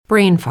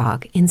brain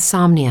fog,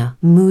 insomnia,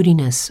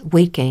 moodiness,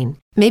 weight gain.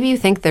 Maybe you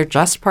think they're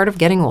just part of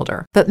getting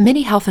older, but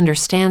MIDI Health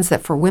understands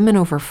that for women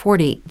over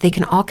 40, they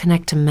can all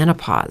connect to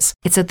menopause.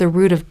 It's at the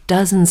root of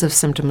dozens of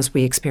symptoms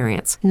we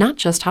experience, not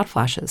just hot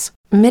flashes.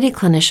 MIDI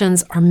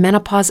clinicians are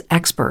menopause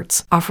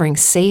experts, offering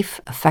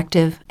safe,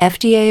 effective,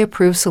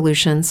 FDA-approved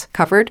solutions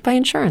covered by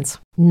insurance.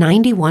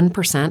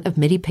 91% of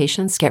MIDI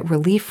patients get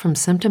relief from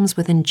symptoms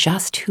within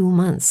just 2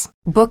 months.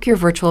 Book your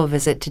virtual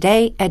visit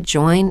today at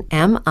joinmidi.com.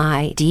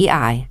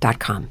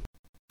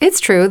 It's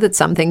true that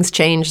some things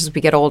change as we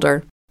get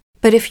older.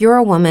 But if you're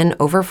a woman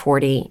over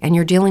 40 and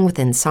you're dealing with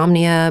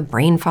insomnia,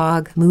 brain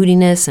fog,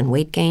 moodiness, and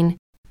weight gain,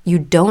 you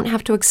don't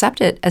have to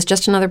accept it as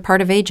just another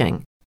part of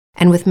aging.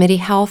 And with MIDI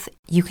Health,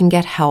 you can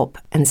get help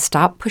and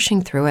stop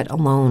pushing through it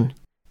alone.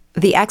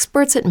 The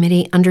experts at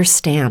MIDI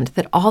understand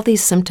that all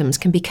these symptoms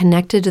can be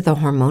connected to the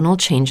hormonal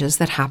changes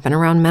that happen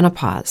around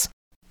menopause,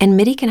 and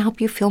MIDI can help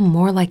you feel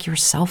more like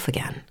yourself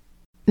again.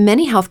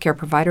 Many healthcare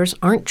providers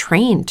aren't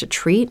trained to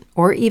treat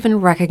or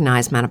even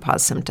recognize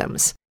menopause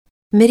symptoms.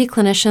 MIDI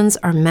clinicians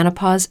are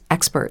menopause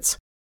experts.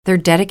 They're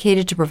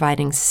dedicated to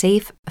providing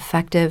safe,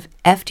 effective,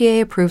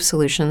 FDA-approved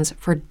solutions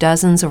for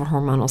dozens of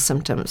hormonal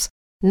symptoms,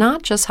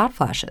 not just hot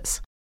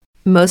flashes.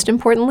 Most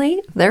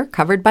importantly, they're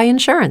covered by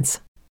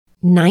insurance.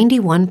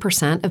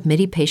 91% of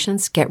MIDI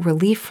patients get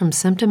relief from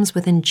symptoms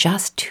within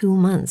just 2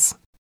 months.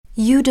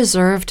 You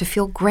deserve to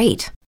feel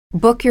great.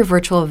 Book your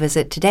virtual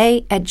visit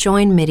today at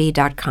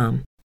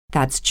joinmidi.com.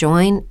 That's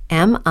joinmidi.com.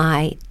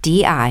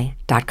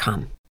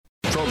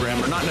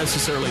 Program are not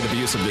necessarily the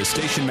views of this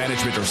station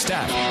management or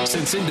staff.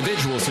 Since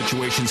individual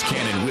situations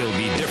can and will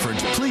be different,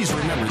 please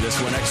remember this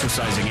when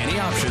exercising any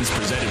options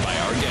presented by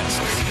our guests.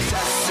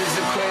 Success is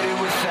equated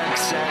with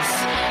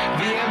excess.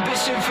 The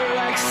ambition for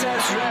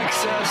excess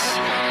wrecks us.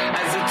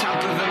 As the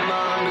top of the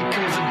mountain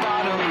becomes the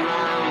bottom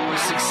line, where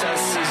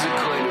success is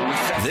equated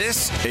with excess.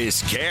 This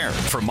is Care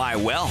for My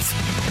Wealth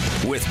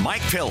with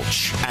Mike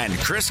Pilch and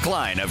Chris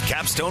Klein of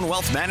Capstone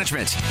Wealth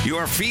Management,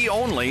 your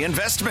fee-only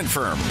investment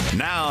firm.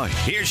 Now,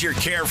 here's your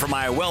Care for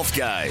My Wealth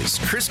guys,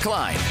 Chris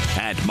Klein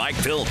and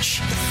Mike Pilch.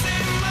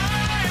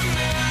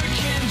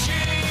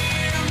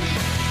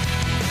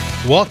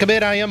 Welcome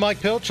in. I am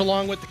Mike Pilch,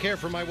 along with the Care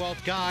for My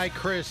Wealth guy,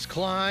 Chris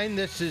Klein.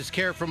 This is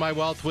Care for My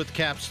Wealth with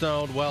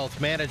Capstone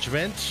Wealth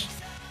Management,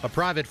 a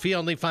private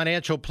fee-only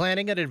financial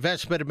planning and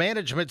investment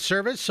management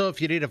service. So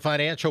if you need a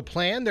financial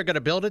plan, they're going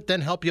to build it,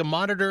 then help you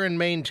monitor and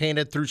maintain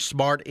it through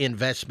smart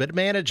investment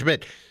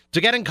management.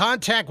 To get in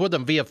contact with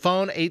them via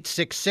phone,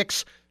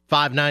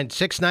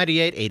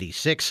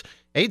 866-596-9886,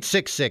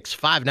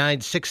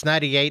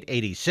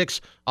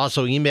 866-596-9886.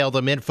 Also email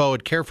them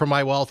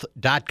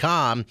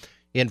info@careformywealth.com,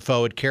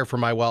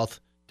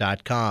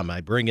 info@careformywealth.com.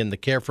 I bring in the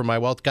Care for My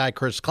Wealth guy,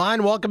 Chris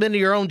Klein. Welcome into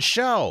your own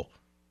show.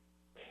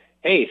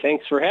 Hey,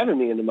 thanks for having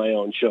me into my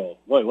own show.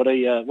 Boy, what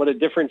a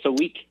difference a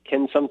week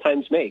can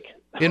sometimes make.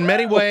 In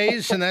many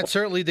ways, and that's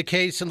certainly the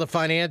case in the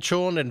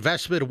financial and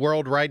investment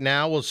world right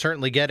now. We'll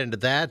certainly get into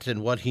that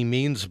and what he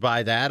means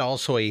by that.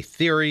 Also a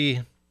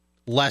theory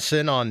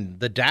lesson on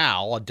the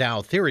Dow, a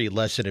Dow theory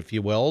lesson, if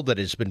you will, that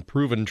has been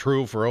proven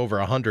true for over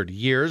 100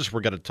 years.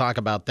 We're going to talk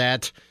about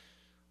that.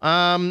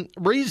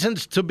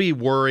 Reasons to be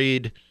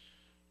worried,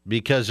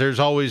 because there's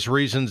always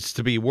reasons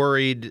to be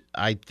worried.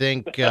 I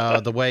think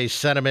the way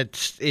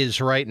sentiment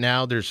is right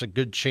now, there's a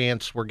good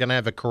chance we're going to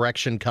have a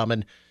correction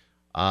coming.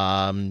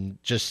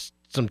 Just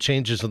some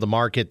changes in the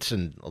markets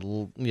and, a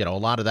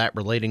lot of that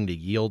relating to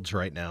yields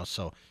right now.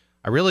 So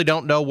I really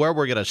don't know where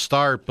we're going to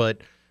start, but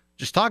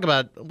just talk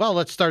about,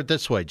 let's start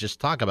this way. Just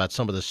talk about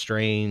some of the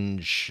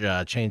strange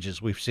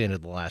changes we've seen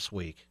in the last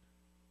week.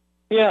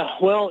 Yeah,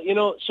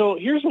 so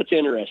here's what's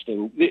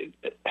interesting.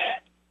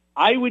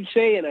 I would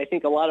say, and I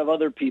think a lot of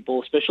other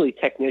people, especially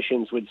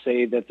technicians, would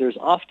say that there's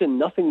often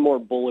nothing more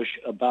bullish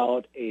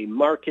about a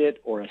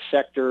market or a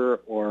sector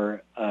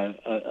or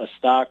a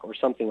stock or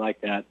something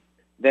like that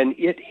than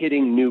it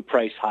hitting new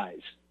price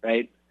highs,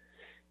 right?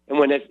 And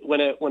when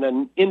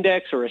an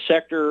index or a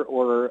sector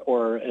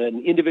or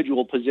an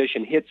individual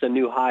position hits a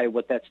new high,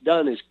 what that's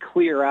done is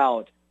clear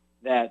out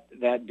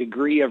that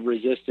degree of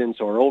resistance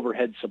or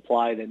overhead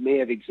supply that may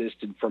have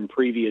existed from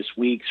previous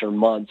weeks or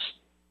months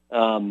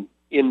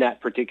in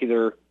that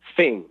particular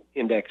thing,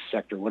 index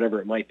sector, whatever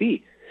it might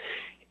be.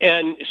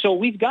 And so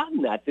we've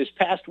gotten that this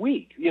past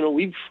week.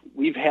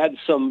 We've had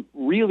some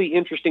really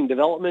interesting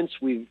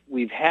developments.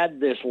 We've had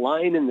this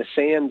line in the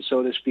sand,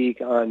 so to speak,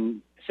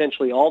 on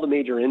essentially all the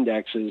major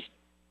indexes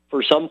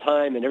for some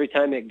time, and every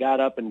time it got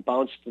up and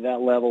bounced to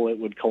that level, it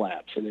would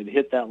collapse, and it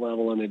hit that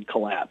level and it'd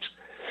collapse.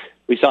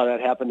 We saw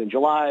that happen in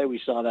July. We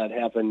saw that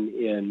happen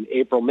in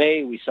April,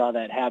 May. We saw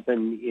that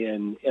happen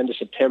in end of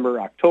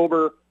September,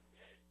 October.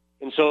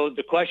 And so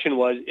the question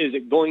was, is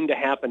it going to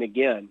happen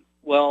again?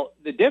 Well,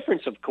 the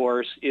difference, of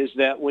course, is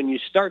that when you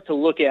start to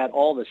look at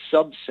all the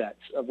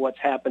subsets of what's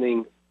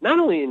happening, not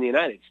only in the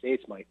United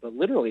States, Mike, but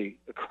literally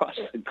across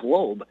the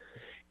globe,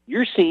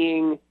 you're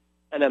seeing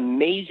an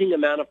amazing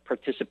amount of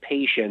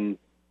participation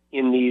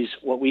in these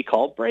what we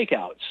call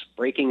breakouts,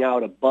 breaking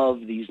out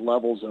above these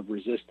levels of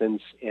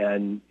resistance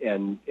and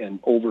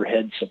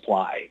overhead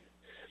supply.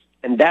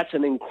 And that's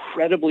an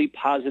incredibly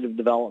positive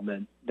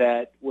development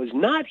that was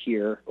not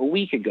here a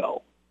week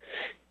ago.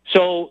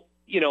 So,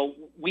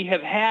 we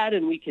have had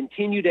and we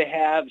continue to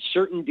have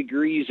certain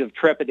degrees of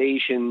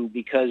trepidation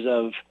because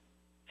of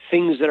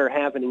things that are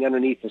happening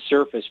underneath the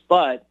surface,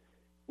 but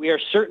we are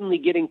certainly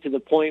getting to the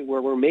point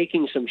where we're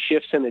making some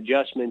shifts and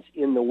adjustments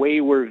in the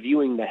way we're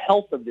viewing the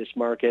health of this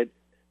market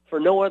for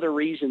no other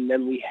reason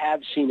than we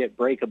have seen it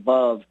break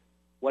above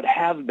what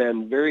have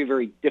been very,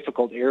 very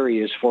difficult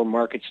areas for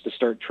markets to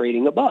start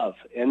trading above.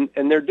 And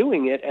they're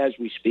doing it as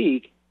we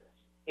speak,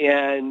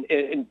 and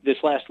this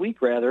last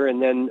week, rather.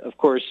 And then, of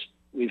course,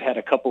 we've had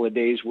a couple of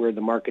days where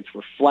the markets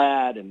were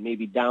flat and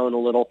maybe down a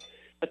little,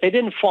 but they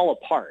didn't fall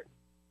apart.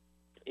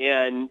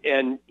 And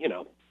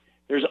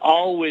there's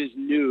always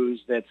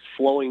news that's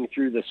flowing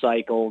through the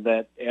cycle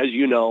that, as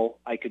you know,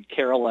 I could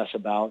care less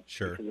about.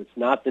 Sure. Because it's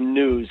not the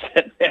news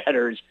that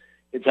matters.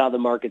 It's how the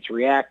markets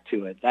react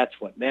to it. That's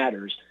what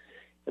matters.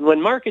 And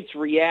when markets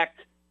react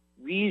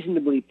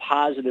reasonably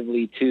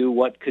positively to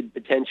what could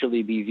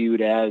potentially be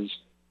viewed as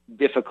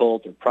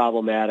difficult or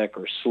problematic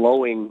or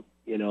slowing,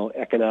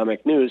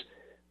 economic news,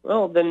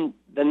 well, then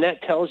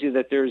that tells you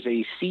that there's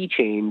a sea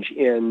change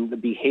in the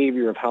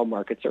behavior of how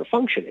markets are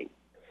functioning.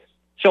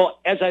 So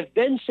as I've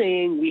been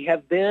saying, we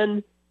have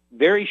been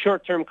very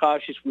short-term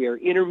cautious. We are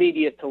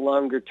intermediate to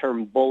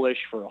longer-term bullish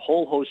for a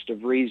whole host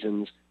of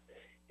reasons.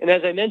 And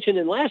as I mentioned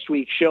in last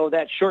week's show,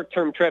 that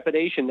short-term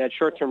trepidation, that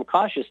short-term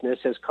cautiousness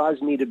has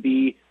caused me to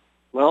be,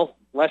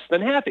 less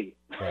than happy.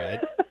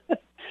 Right.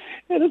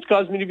 And it's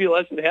caused me to be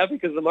less than happy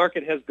because the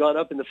market has gone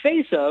up in the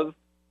face of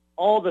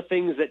all the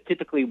things that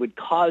typically would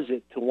cause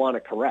it to want to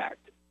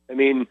correct. I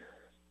mean,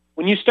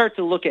 when you start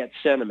to look at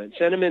sentiment,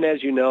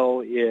 as you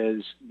know,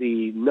 is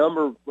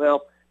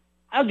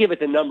I'll give it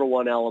the number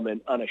one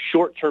element on a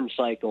short-term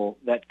cycle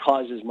that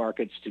causes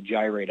markets to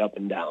gyrate up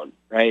and down,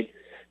 right?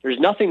 There's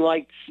nothing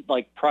like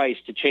price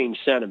to change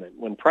sentiment.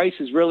 When price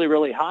is really,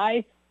 really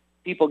high,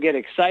 people get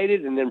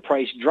excited, and then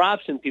price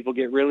drops, and people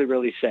get really,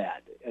 really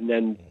sad. And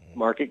then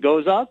market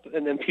goes up,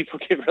 and then people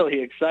get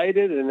really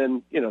excited, and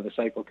then, the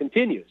cycle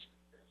continues.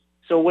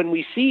 So when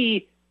we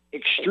see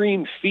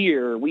extreme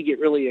fear, we get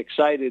really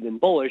excited and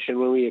bullish, and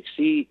when we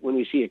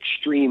see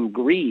extreme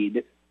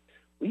greed,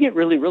 we get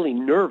really, really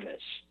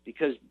nervous,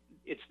 because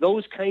it's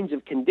those kinds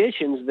of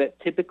conditions that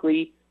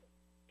typically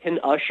can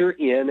usher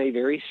in a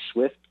very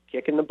swift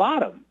kick in the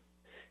bottom.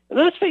 And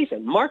let's face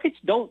it, markets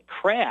don't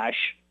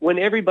crash when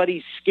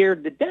everybody's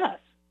scared to death.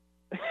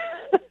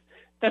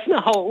 That's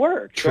not how it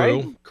works. True,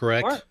 right?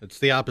 correct. It's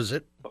the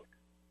opposite.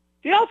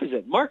 The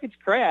opposite. Markets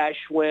crash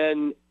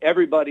when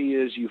everybody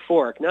is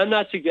euphoric. Now, I'm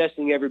not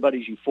suggesting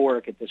everybody's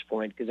euphoric at this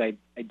point, because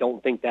I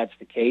don't think that's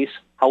the case.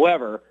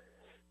 However,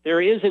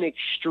 there is an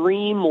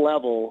extreme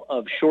level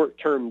of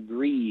short-term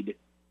greed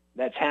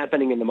that's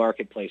happening in the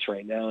marketplace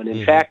right now. And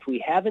in fact, we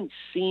haven't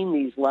seen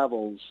these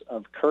levels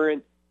of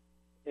current,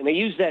 and I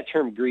use that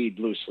term greed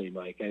loosely,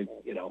 Mike, I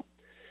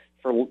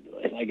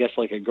guess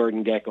like a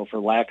Gordon Gekko, for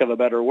lack of a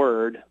better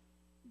word.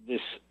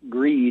 This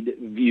greed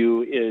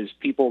view is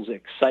people's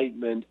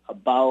excitement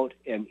about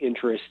and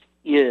interest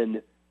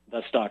in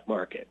the stock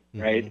market,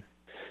 right?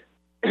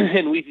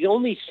 And we've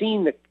only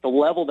seen the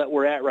level that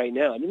we're at right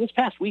now. I mean, this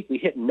past week we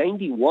hit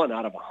 91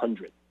 out of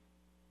 100.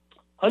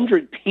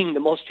 100 being the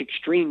most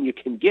extreme you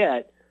can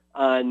get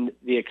on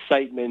the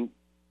excitement,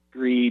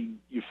 greed,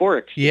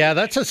 euphoric stage. Yeah,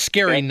 that's a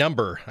scary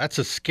number. That's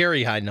a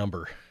scary high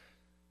number.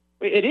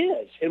 It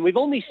is, and we've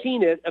only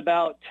seen it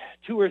about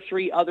 2 or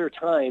 3 other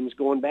times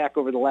going back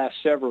over the last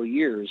several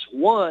years.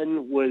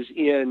 One was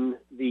in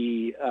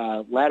the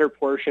latter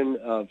portion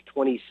of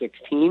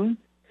 2016,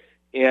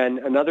 and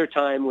another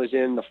time was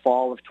in the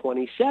fall of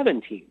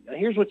 2017. Now,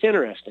 here's what's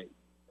interesting.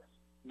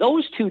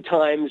 Those 2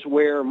 times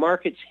where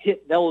markets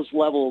hit those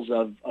levels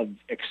of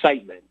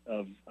excitement,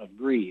 of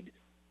greed,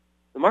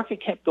 the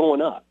market kept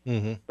going up,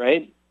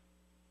 right?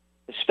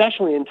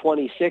 Especially in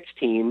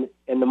 2016,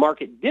 and the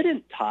market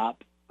didn't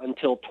top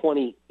until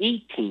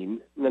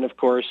 2018. And then, of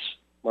course,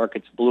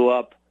 markets blew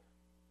up,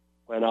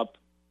 went up,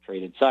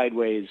 traded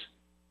sideways,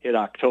 hit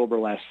October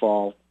last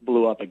fall,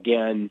 blew up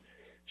again.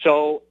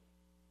 So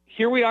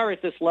here we are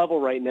at this level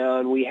right now,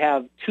 and we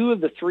have 2 of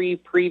the 3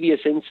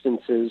 previous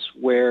instances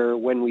where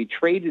when we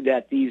traded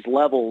at these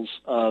levels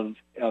of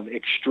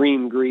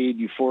extreme greed,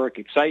 euphoric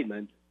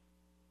excitement,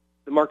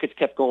 the markets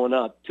kept going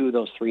up 2 of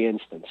those 3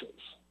 instances.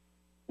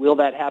 Will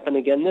that happen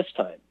again this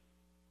time?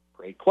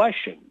 Great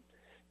question.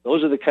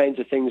 Those are the kinds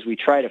of things we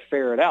try to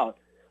ferret out.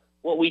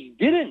 What we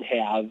didn't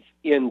have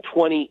in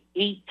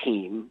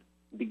 2018,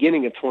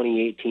 beginning of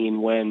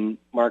 2018, when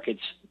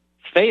markets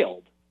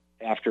failed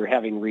after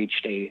having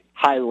reached a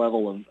high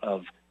level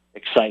of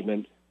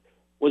excitement,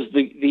 was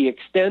the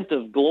extent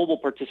of global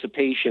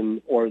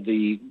participation, or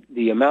the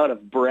amount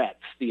of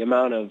breadth, the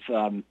amount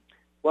of,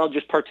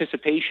 just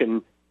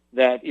participation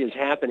that is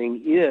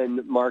happening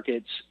in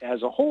markets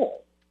as a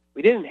whole.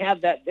 We didn't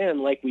have that then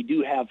like we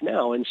do have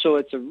now, and so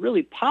it's a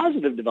really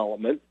positive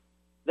development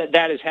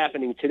that is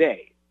happening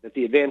today, that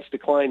the advanced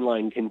decline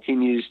line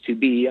continues to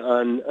be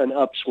on an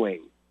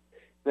upswing.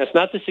 That's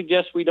not to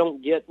suggest we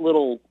don't get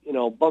little,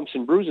 bumps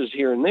and bruises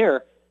here and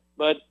there,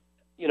 but,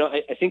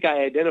 I think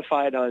I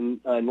identified on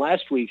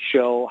last week's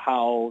show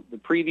how the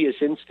previous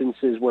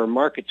instances where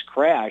markets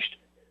crashed,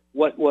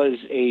 what was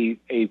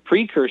a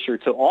precursor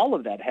to all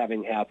of that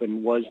having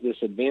happened was this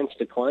advanced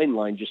decline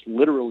line just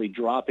literally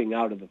dropping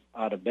out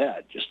of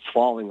bed, just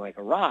falling like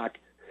a rock,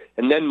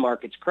 and then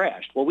markets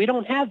crashed. Well, we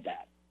don't have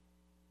that.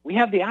 We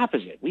have the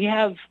opposite. We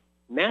have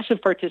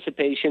massive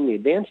participation. The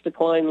advanced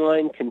decline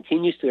line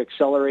continues to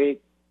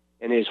accelerate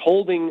and is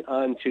holding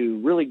on to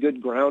really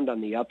good ground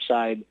on the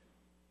upside.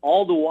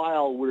 All the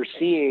while, we're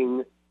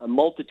seeing a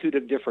multitude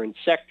of different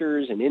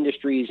sectors and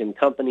industries and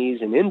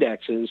companies and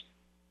indexes,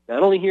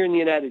 not only here in the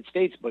United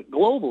States, but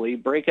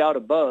globally, break out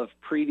above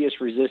previous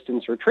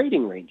resistance or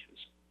trading ranges.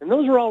 And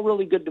those are all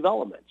really good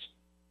developments.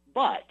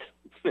 But,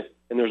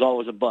 and there's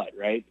always a but,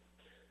 right?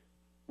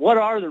 What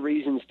are the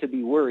reasons to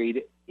be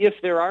worried, if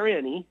there are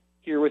any,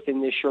 here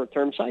within this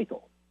short-term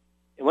cycle?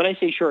 And when I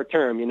say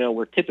short-term,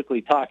 we're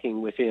typically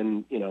talking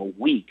within,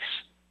 weeks.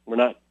 We're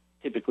not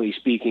typically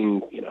speaking,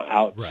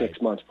 out Right.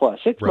 6 months plus.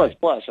 6 Right. months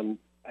plus,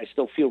 I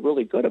still feel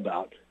really good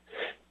about.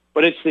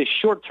 But it's this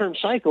short-term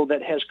cycle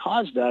that has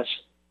caused us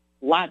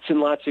lots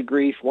and lots of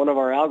grief. One of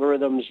our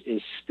algorithms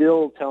is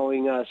still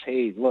telling us,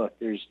 hey, look,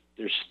 there's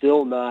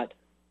still not,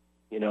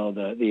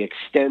 the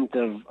extent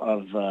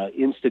of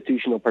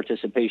institutional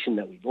participation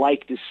that we'd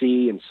like to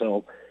see. And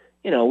so,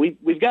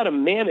 we've got to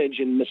manage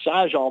and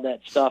massage all that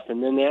stuff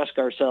and then ask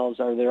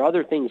ourselves, are there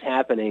other things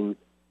happening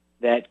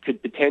that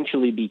could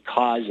potentially be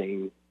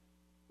causing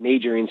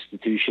major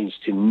institutions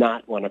to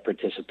not want to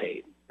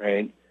participate,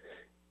 right?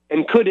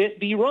 And could it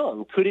be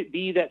wrong? Could it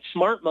be that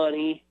smart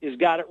money has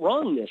got it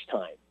wrong this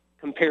time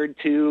compared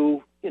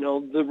to,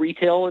 the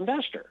retail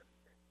investor?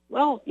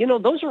 Well,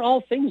 those are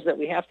all things that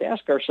we have to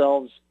ask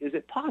ourselves, is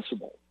it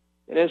possible?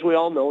 And as we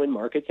all know in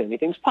markets,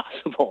 anything's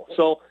possible.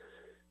 So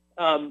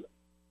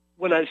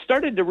when I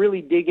started to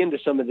really dig into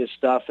some of this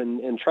stuff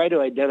and try to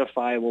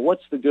identify, well,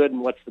 what's the good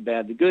and what's the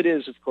bad? The good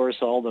is, of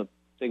course, all the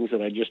things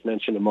that I just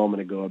mentioned a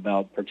moment ago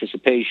about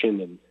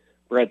participation and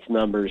breadth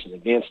numbers and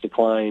advanced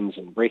declines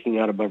and breaking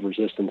out above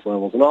resistance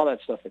levels and all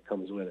that stuff that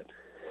comes with it.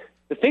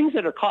 The things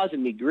that are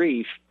causing me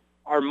grief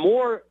are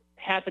more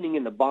happening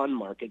in the bond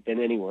market than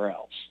anywhere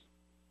else,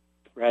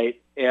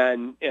 right?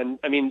 And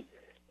I mean,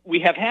 we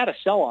have had a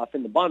sell-off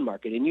in the bond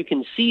market, and you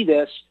can see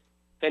this.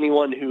 If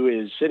anyone who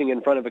is sitting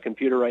in front of a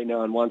computer right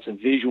now and wants a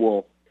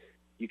visual,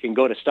 you can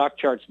go to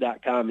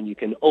stockcharts.com and you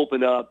can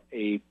open up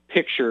a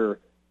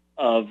picture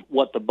of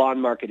what the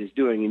bond market is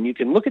doing. And you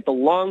can look at the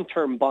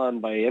long-term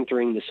bond by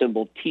entering the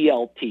symbol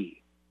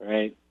TLT,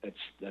 right?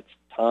 That's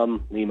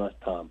Tom, Lima,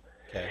 Tom.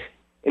 Okay.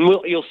 And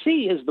what you'll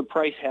see is the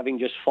price having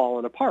just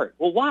fallen apart.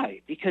 Well, why?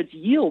 Because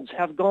yields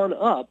have gone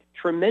up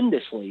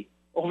tremendously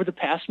over the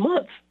past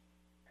month.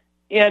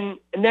 And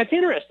that's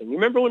interesting.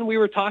 Remember when we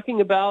were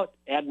talking about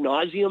ad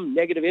nauseum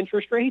negative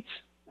interest rates?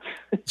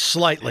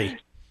 Slightly.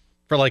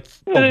 For like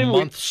a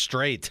month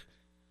straight.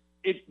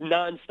 It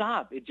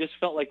nonstop. It just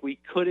felt like we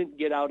couldn't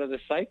get out of the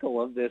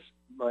cycle of this.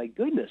 My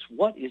goodness,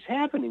 what is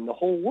happening? The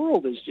whole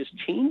world is just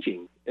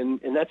changing, and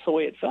that's the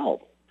way it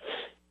felt.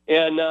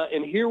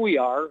 And here we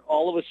are,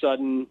 all of a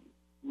sudden,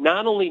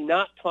 not only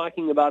not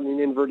talking about an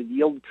inverted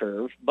yield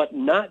curve, but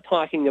not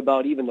talking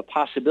about even the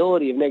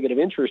possibility of negative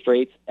interest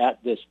rates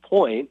at this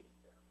point,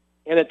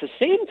 and at the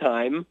same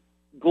time,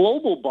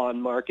 global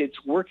bond markets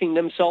working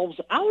themselves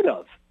out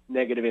of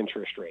negative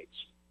interest rates.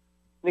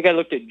 I think I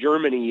looked at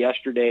Germany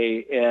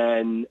yesterday,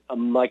 and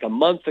like a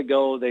month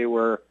ago, they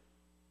were,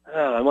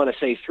 I want to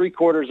say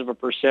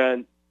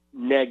 0.75%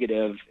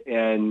 negative,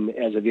 and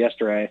as of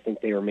yesterday, I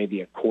think they were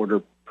maybe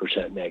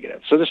 0.25%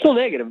 negative. So they're still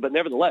negative, but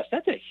nevertheless,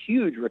 that's a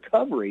huge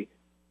recovery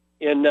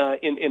in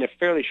a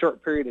fairly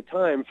short period of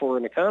time for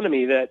an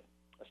economy that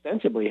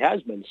ostensibly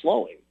has been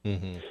slowing.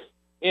 Mm-hmm.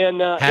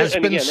 And has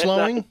and been again,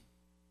 slowing?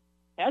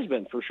 Has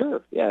been, for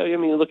sure. Yeah, I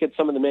mean, you look at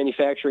some of the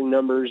manufacturing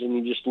numbers and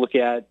you just look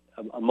at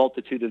a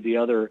multitude of the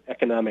other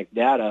economic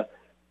data,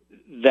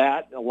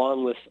 that,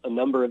 along with a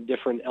number of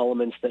different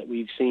elements that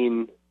we've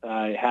seen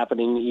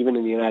happening even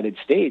in the United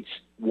States,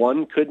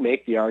 one could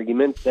make the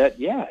argument that,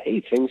 yeah,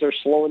 hey, things are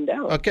slowing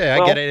down. Okay,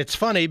 I get it. It's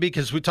funny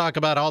because we talk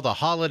about all the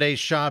holiday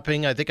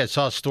shopping. I think I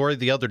saw a story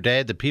the other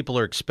day that people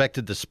are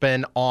expected to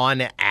spend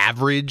on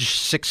average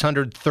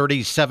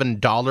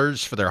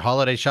 $637 for their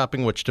holiday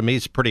shopping, which to me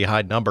is a pretty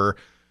high number.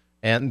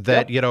 And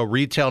that,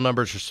 retail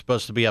numbers are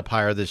supposed to be up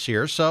higher this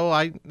year.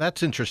 So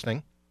that's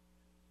interesting.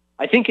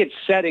 I think it's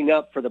setting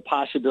up for the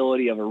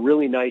possibility of a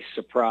really nice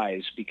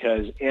surprise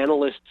because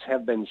analysts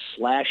have been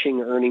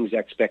slashing earnings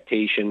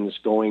expectations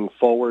going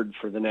forward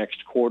for the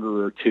next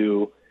quarter or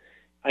two.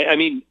 I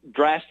mean,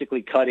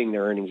 drastically cutting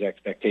their earnings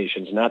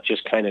expectations, not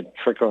just kind of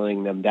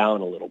trickling them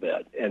down a little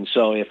bit. And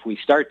so if we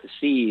start to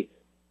see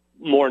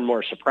more and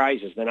more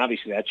surprises, then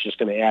obviously that's just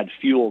going to add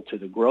fuel to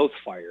the growth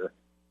fire,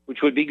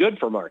 which would be good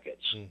for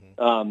markets.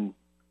 Mm-hmm.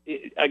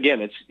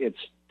 Again, it's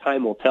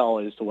time will tell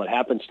as to what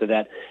happens to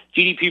that.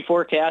 GDP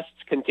forecasts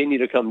continue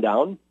to come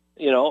down.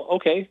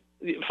 Okay,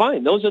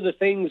 fine. Those are the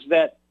things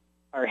that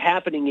are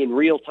happening in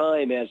real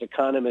time as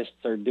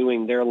economists are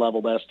doing their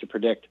level best to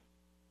predict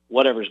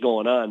whatever's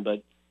going on.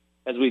 But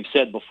as we've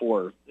said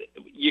before,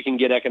 you can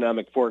get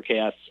economic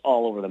forecasts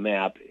all over the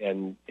map,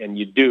 and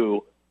you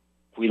do.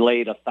 If we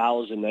laid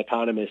 1,000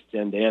 economists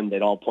end to end,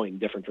 they'd all point in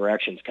different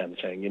directions, kind of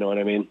thing. You know what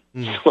I mean?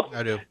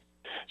 I do.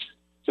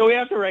 So we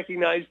have to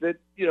recognize that,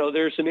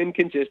 there's some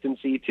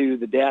inconsistency to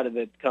the data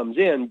that comes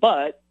in,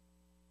 but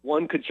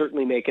one could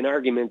certainly make an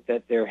argument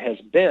that there has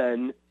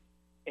been,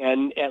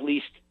 and at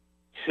least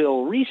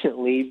till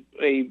recently,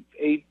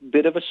 a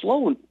bit of a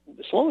slowing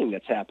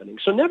that's happening.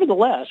 So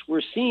nevertheless,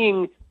 we're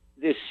seeing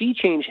this sea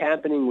change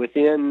happening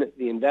within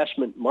the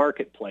investment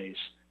marketplace.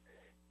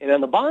 And on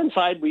the bond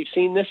side, we've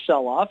seen this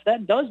sell-off.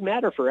 That does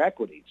matter for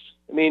equities.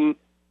 I mean,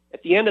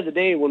 at the end of the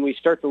day, when we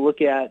start to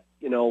look at,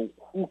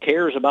 who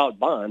cares about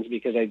bonds,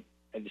 because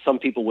some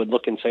people would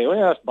look and say,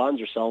 well,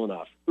 bonds are selling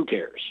off. Who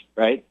cares,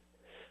 right?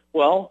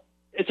 Well,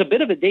 it's a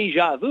bit of a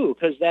deja vu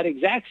because that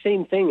exact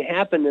same thing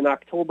happened in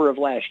October of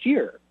last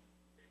year.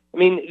 I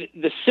mean,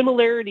 the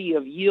similarity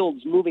of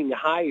yields moving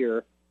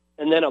higher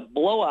and then a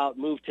blowout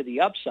move to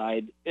the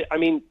upside, I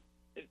mean,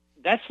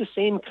 that's the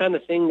same kind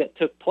of thing that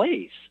took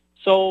place.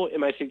 So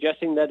am I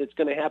suggesting that it's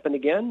going to happen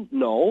again?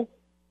 No.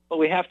 But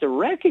we have to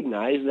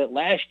recognize that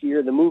last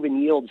year the move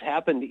in yields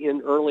happened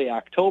in early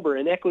October,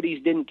 and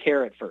equities didn't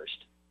care at first.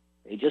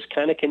 They just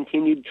kind of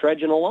continued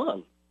trudging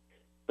along.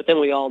 But then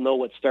we all know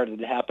what started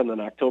to happen on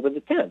October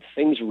the 10th.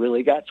 Things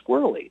really got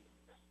squirrely.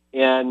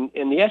 And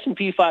in the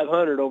S&P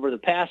 500 over the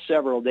past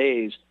several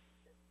days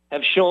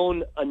have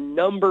shown a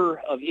number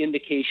of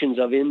indications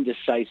of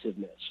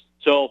indecisiveness.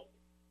 So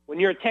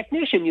when you're a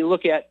technician, you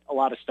look at a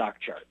lot of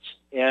stock charts.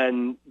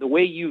 And the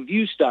way you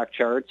view stock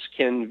charts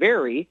can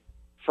vary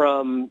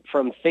from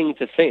thing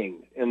to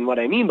thing. And what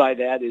I mean by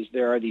that is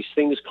there are these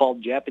things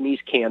called Japanese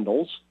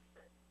candles,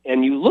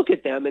 and you look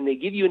at them and they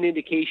give you an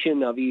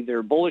indication of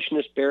either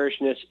bullishness,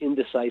 bearishness,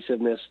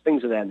 indecisiveness,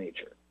 things of that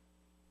nature.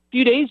 A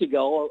few days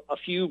ago, a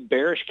few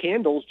bearish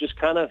candles just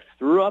kind of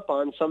threw up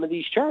on some of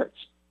these charts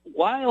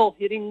while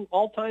hitting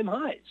all-time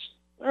highs.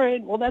 All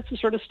right, well, that's the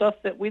sort of stuff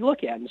that we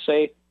look at and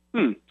say,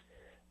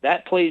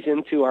 that plays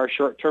into our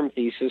short-term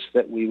thesis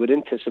that we would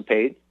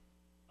anticipate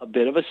a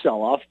bit of a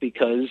sell-off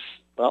because,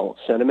 well,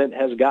 sentiment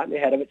has gotten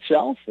ahead of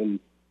itself and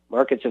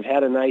markets have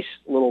had a nice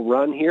little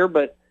run here,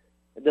 but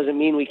it doesn't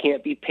mean we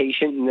can't be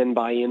patient and then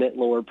buy in at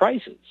lower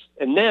prices.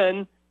 And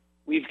then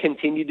we've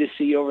continued to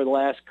see over the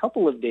last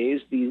couple of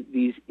days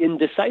these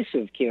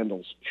indecisive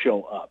candles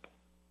show up.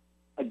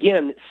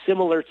 Again,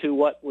 similar to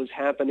what was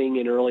happening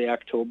in early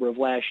October of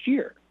last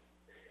year.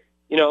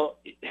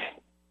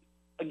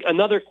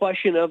 Another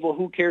question of, well,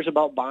 who cares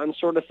about bonds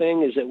sort of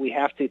thing is that we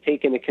have to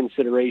take into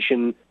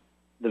consideration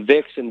the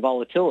VIX and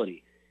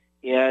volatility.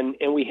 And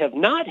we have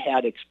not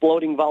had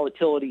exploding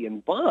volatility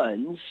in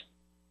bonds,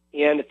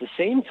 and at the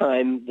same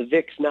time, the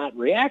VIX not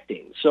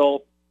reacting.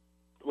 So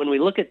when we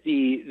look at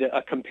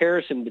a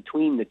comparison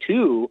between the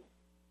two,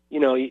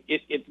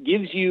 it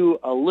gives you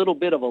a little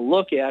bit of a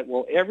look at,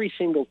 well, every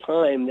single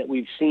time that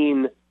we've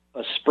seen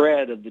a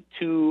spread of the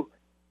 2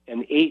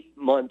 and 8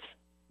 month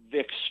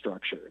VIX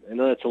structure. I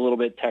know that's a little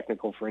bit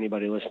technical for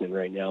anybody listening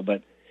right now,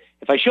 but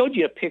if I showed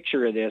you a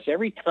picture of this,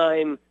 every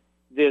time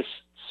this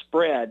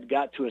spread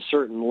got to a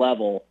certain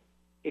level,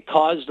 it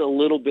caused a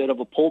little bit of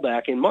a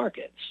pullback in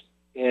markets.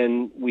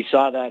 And we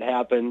saw that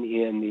happen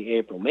in the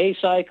April-May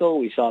cycle.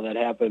 We saw that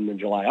happen in the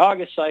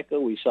July-August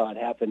cycle. We saw it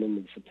happen in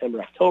the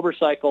September-October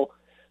cycle.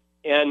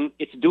 And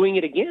it's doing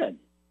it again.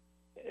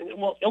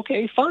 Well,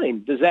 okay,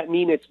 fine. Does that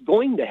mean it's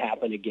going to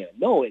happen again?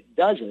 No, it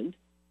doesn't.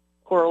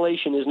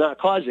 Correlation is not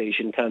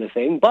causation kind of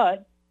thing.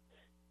 But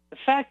the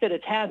fact that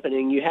it's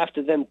happening, you have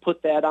to then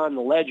put that on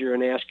the ledger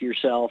and ask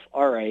yourself,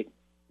 all right,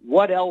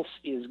 what else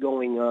is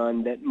going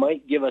on that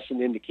might give us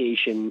an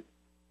indication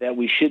that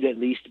we should at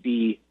least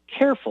be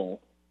careful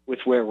with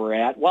where we're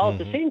at, while at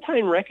the same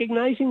time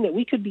recognizing that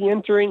we could be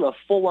entering a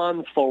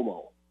full-on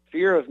FOMO,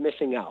 fear of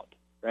missing out,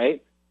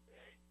 right?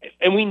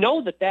 And we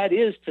know that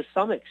is to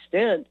some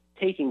extent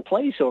taking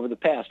place over the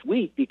past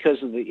week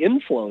because of the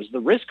inflows, the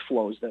risk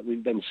flows that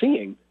we've been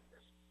seeing.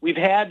 We've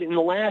had in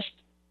the last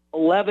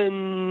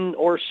 11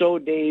 or so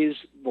days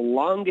the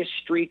longest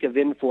streak of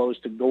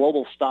inflows to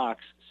global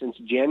stocks since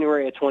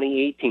January of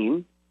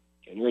 2018.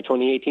 January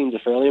 2018 is a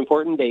fairly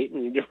important date,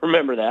 and you need to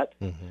remember that.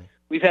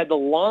 We've had the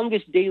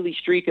longest daily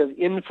streak of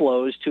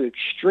inflows to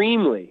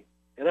extremely,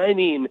 and I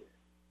mean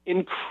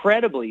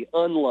incredibly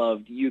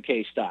unloved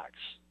UK stocks.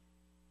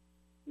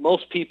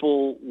 Most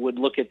people would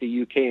look at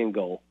the UK and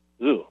go,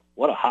 ooh,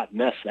 what a hot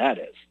mess that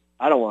is.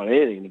 I don't want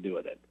anything to do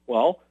with it.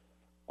 Well,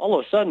 all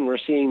of a sudden we're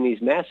seeing these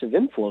massive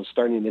inflows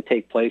starting to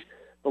take place,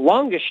 the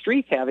longest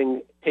streak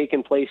having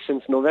taken place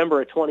since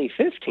November of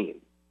 2015.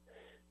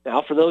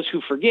 Now, for those who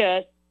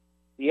forget,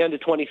 the end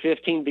of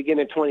 2015,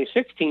 beginning of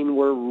 2016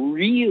 were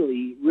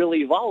really,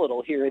 really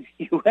volatile here in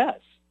the U.S.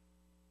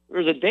 There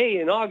was a day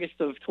in August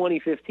of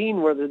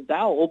 2015 where the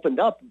Dow opened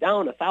up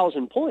down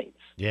 1,000 points.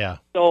 Yeah.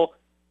 So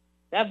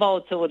that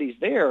volatility is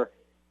there.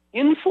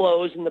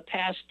 Inflows in the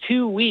past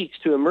 2 weeks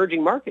to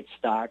emerging market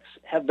stocks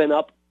have been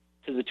up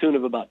to the tune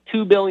of about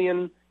 $2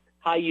 billion,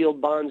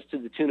 high-yield bonds to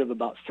the tune of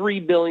about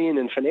 $3 billion,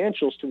 and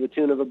financials to the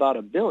tune of about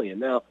 $1 billion.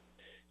 Now,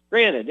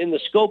 granted, in the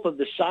scope of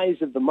the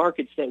size of the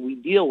markets that we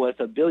deal with,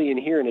 $1 billion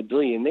here and $1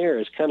 billion there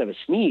is kind of a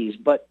sneeze,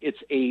 but it's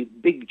a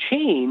big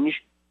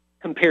change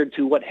compared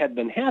to what had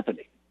been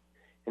happening.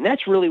 And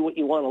that's really what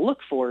you want to look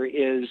for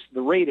is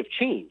the rate of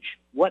change.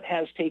 What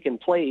has taken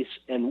place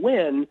and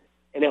when,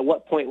 and at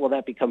what point will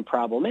that become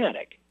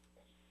problematic?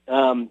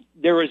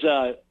 There was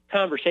a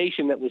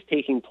conversation that was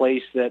taking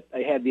place that I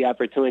had the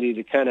opportunity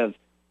to kind of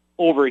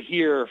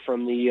overhear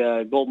from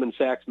the Goldman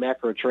Sachs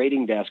macro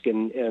trading desk,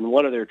 and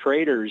one of their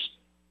traders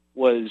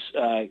was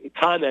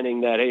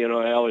commenting that, hey,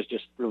 I always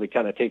just really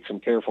kind of take some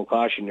careful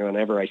caution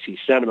whenever I see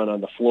sentiment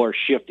on the floor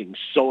shifting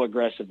so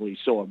aggressively,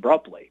 so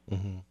abruptly.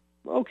 Mm-hmm.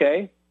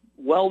 Okay,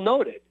 well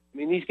noted. I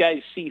mean, these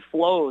guys see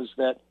flows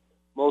that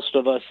most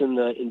of us in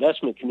the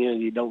investment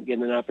community don't get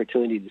an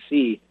opportunity to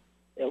see,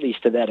 at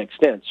least to that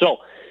extent. So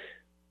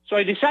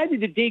I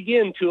decided to dig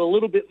into a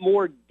little bit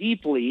more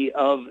deeply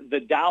of the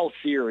Dow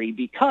theory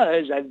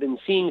because I've been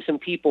seeing some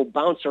people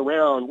bounce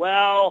around,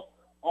 well,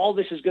 all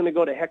this is going to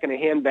go to heck in a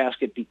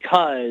handbasket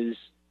because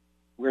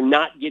we're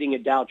not getting a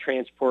Dow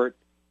transport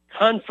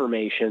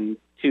confirmation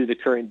to the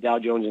current Dow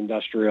Jones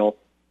Industrial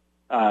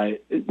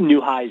new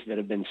highs that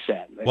have been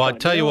set. Well, I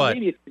tell you what,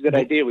 maybe it's a good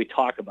idea we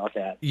talk about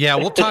that. Yeah,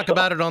 we'll talk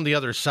about it on the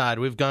other side.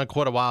 We've gone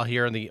quite a while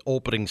here in the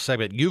opening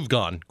segment. You've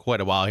gone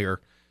quite a while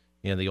here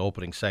in the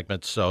opening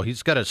segment. So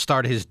he's going to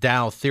start his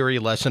Dow theory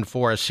lesson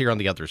for us here on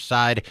the other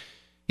side.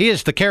 He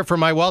is the Care for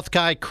My Wealth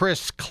guy,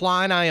 Chris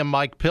Klein. I am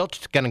Mike Pilch.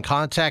 To get in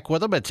contact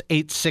with him, it's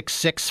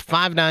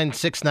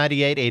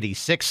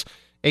 866-596-9886,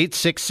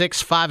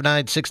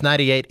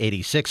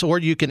 866-596-9886, or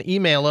you can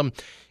email him,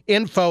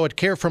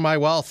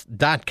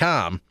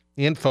 info@careformywealth.com,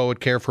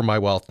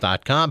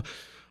 info@careformywealth.com.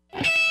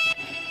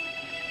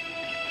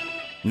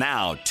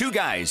 Now, two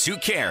guys who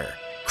care,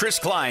 Chris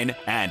Klein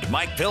and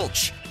Mike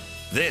Pilch.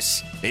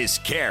 This is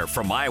Care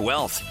for My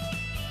Wealth.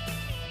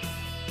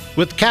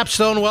 With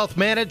Capstone Wealth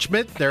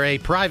Management, they're a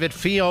private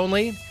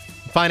fee-only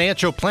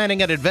financial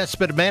planning and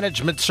investment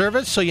management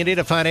service. So you need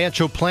a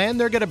financial plan,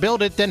 they're going to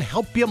build it, then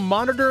help you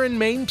monitor and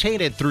maintain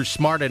it through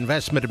smart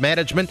investment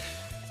management.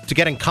 To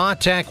get in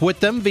contact with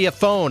them via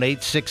phone,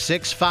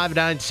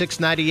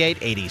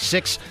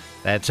 866-596-9886.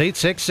 That's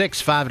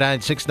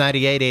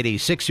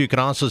 866-596-9886. You can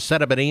also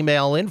send them an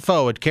email,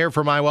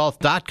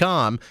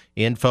 info@careformywealth.com,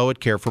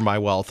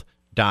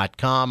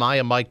 info@careformywealth.com. I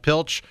am Mike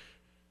Pilch.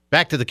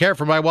 Back to the Care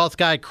for My Wealth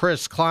guy,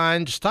 Chris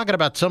Klein, just talking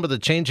about some of the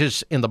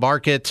changes in the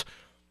market.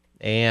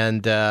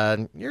 And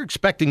you're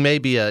expecting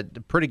maybe a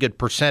pretty good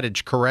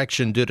percentage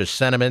correction due to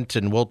sentiment,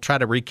 and we'll try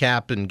to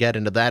recap and get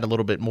into that a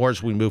little bit more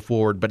as we move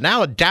forward. But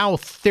now a Dow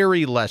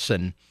theory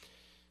lesson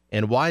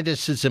and why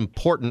this is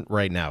important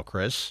right now,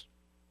 Chris.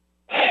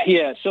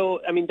 Yeah, so,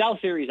 I mean, Dow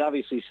theory is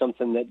obviously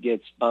something that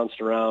gets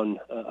bounced around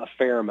a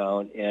fair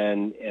amount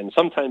and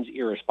sometimes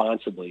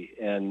irresponsibly.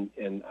 And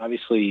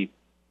obviously,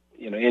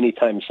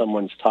 anytime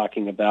someone's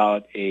talking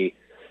about a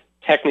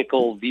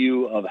technical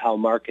view of how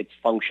markets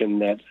function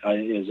that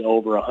is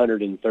over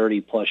 130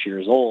 plus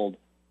years old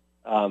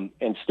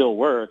and still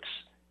works,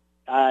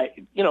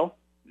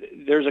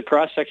 there's a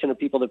cross-section of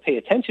people that pay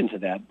attention to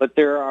that. But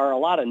there are a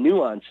lot of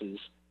nuances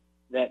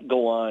that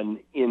go on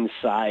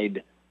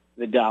inside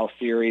the Dow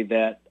theory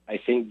that I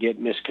think get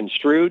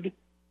misconstrued.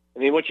 I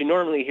mean, what you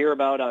normally hear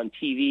about on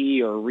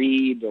TV or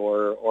read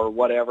or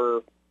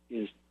whatever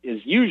is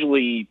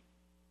usually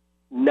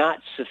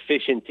not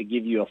sufficient to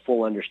give you a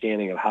full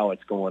understanding of how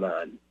it's going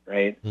on,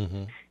 right?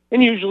 Mm-hmm.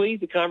 And usually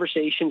the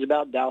conversations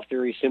about Dow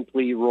theory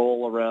simply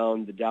roll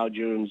around the Dow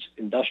Jones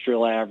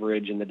Industrial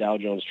Average and the Dow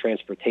Jones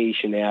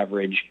Transportation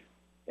Average,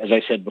 as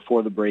I said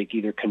before the break,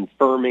 either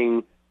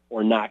confirming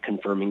or not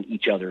confirming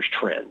each other's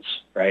trends,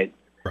 right?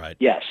 Right.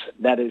 Yes,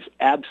 that is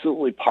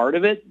absolutely part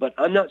of it, but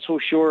I'm not so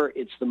sure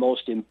it's the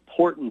most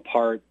important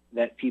part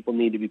that people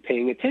need to be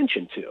paying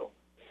attention to.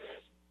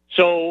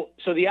 So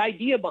the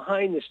idea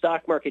behind the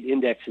stock market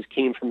indexes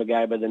came from a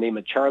guy by the name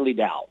of Charlie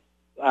Dow,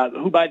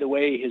 who, by the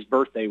way, his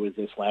birthday was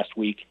this last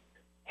week.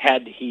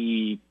 Had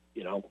he,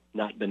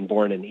 not been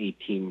born in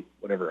 18,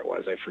 whatever it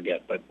was, I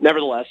forget. But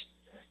nevertheless,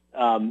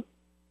 an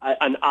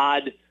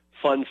odd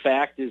fun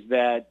fact is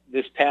that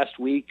this past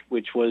week,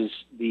 which was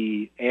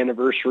the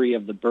anniversary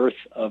of the birth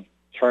of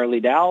Charlie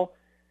Dow,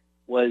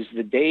 was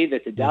the day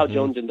that the Dow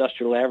Jones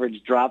Industrial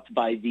Average dropped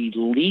by the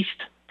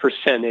least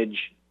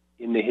percentage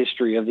in the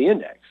history of the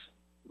index.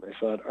 I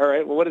thought, all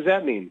right, well, what does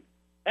that mean?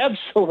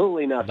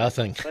 Absolutely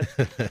nothing.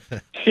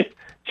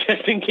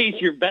 Just in case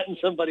you're betting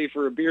somebody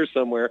for a beer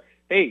somewhere,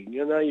 hey,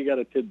 now you got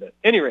a tidbit.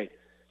 At any rate,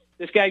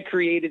 this guy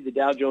created the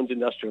Dow Jones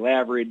Industrial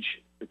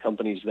Average, the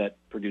companies that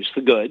produce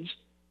the goods,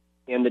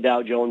 and the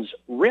Dow Jones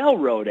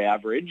Railroad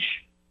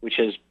Average, which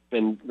has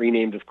been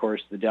renamed, of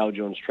course, the Dow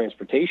Jones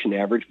Transportation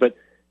Average, but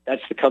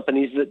that's the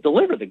companies that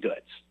deliver the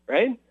goods,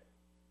 right?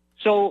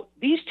 So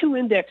these two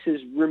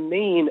indexes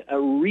remain a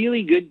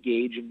really good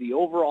gauge of the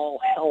overall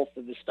health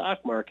of the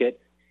stock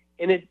market,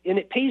 and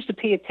it pays to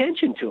pay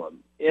attention to them.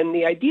 And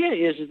the idea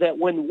is that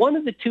when one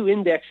of the two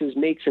indexes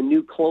makes a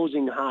new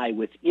closing high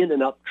within an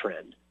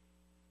uptrend,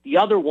 the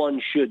other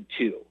one should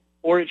too,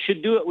 or it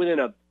should do it within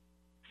a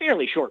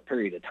fairly short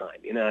period of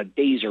time,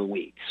 days or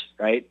weeks,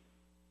 right?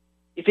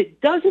 If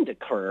it doesn't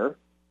occur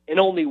and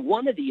only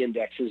one of the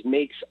indexes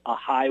makes a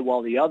high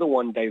while the other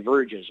one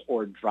diverges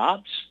or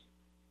drops,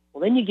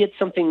 well, then you get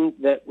something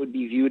that would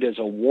be viewed as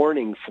a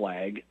warning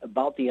flag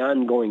about the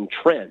ongoing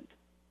trend.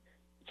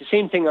 It's the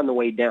same thing on the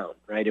way down,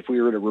 right? If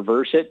we were to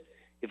reverse it,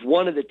 if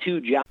one of the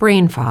two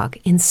brain fog,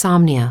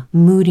 insomnia,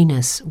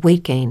 moodiness,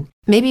 weight gain.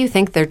 Maybe you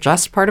think they're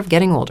just part of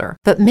getting older,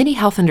 but MIDI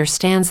Health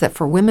understands that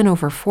for women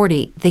over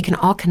 40, they can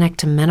all connect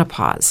to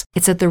menopause.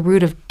 It's at the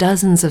root of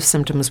dozens of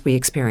symptoms we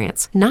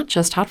experience, not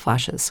just hot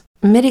flashes.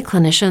 MIDI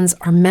clinicians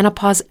are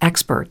menopause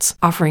experts,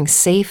 offering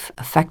safe,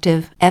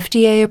 effective,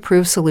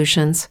 FDA-approved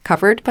solutions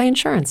covered by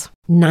insurance.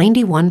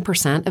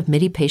 91% of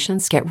MIDI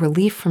patients get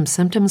relief from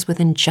symptoms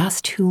within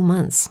just 2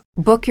 months.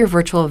 Book your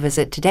virtual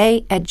visit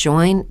today at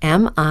joinmidi.com.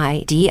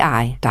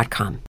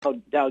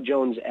 Dow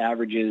Jones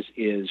averages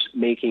is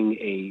making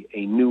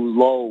a new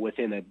low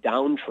within a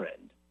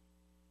downtrend.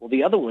 Well,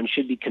 the other one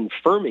should be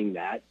confirming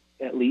that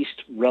at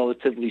least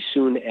relatively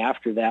soon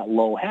after that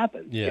low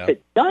happens. Yeah. If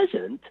it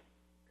doesn't,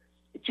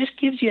 it just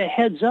gives you a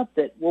heads up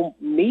that, well,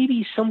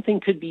 maybe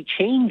something could be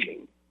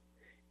changing.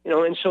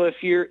 And so if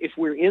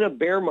we're in a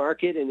bear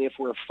market and if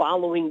we're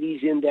following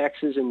these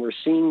indexes and we're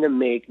seeing them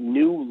make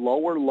new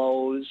lower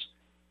lows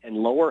and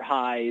lower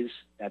highs,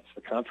 that's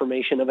the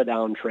confirmation of a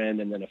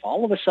downtrend. And then if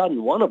all of a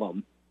sudden one of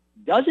them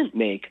doesn't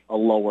make a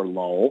lower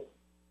low,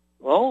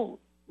 well,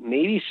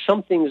 maybe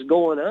something's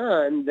going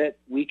on that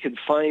we could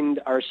find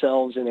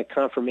ourselves in a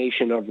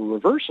confirmation of a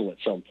reversal at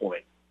some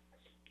point.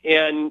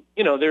 And,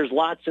 there's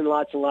lots and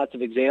lots and lots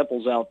of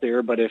examples out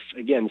there. But if,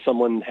 again,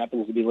 someone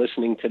happens to be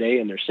listening today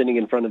and they're sitting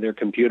in front of their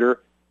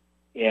computer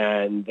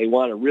and they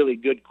want a really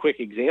good, quick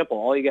example,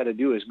 all you got to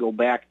do is go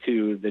back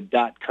to the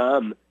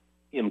 .com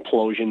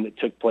implosion that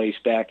took place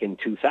back in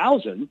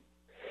 2000.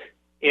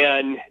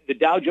 And the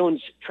Dow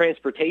Jones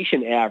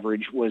Transportation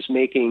Average was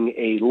making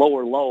a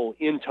lower low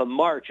into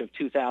March of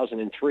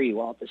 2003,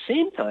 while at the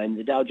same time,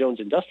 the Dow Jones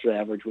Industrial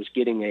Average was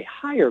getting a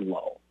higher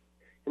low.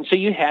 And so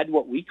you had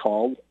what we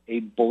called a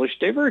bullish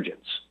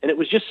divergence. And it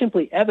was just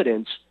simply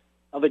evidence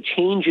of a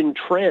change in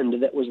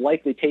trend that was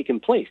likely taking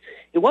place.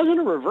 It wasn't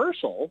a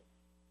reversal.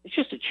 It's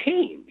just a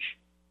change.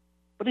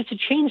 But it's a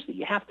change that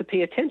you have to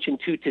pay attention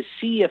to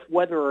see if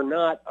whether or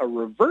not a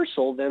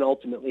reversal then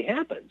ultimately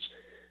happens.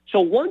 So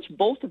once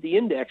both of the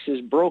indexes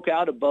broke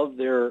out above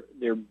their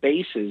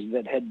bases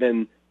that had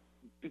been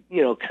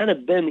kind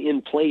of been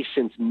in place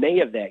since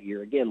May of that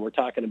year. Again, we're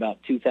talking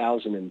about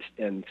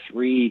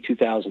 2003,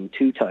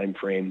 2002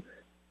 timeframe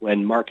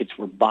when markets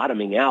were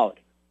bottoming out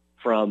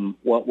from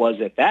what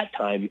was at that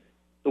time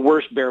the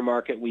worst bear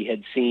market we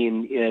had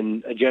seen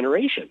in a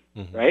generation,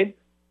 right?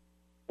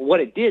 What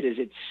it did is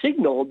it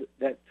signaled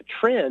that the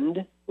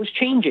trend was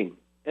changing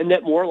and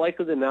that more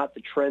likely than not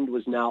the trend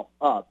was now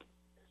up,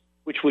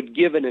 which would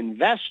give an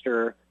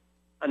investor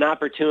an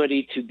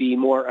opportunity to be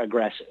more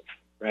aggressive,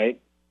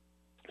 right?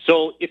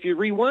 So if you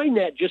rewind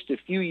that just a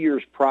few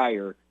years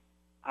prior,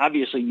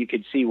 obviously you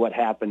could see what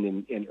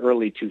happened in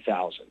early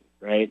 2000,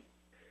 right?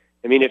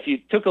 I mean, if you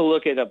took a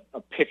look at a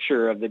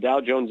picture of the Dow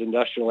Jones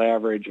Industrial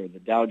Average or the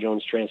Dow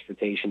Jones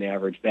Transportation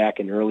Average back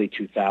in early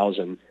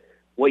 2000,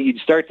 what you'd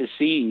start to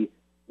see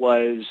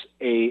was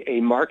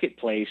a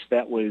marketplace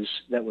that was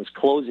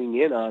closing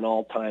in on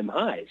all-time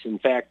highs. In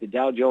fact, the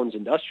Dow Jones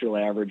Industrial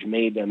Average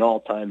made an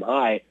all-time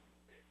high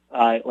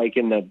like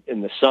in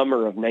the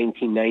summer of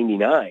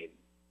 1999.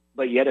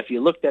 But yet, if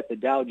you looked at the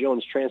Dow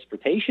Jones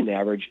Transportation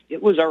Average,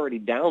 it was already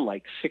down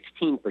like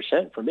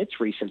 16% from its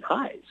recent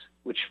highs,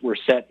 which were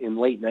set in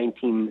late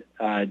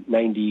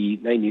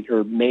 1990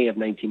 or May of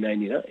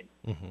 1999.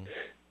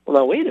 Well,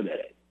 now, wait a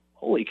minute.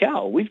 Holy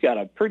cow, we've got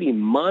a pretty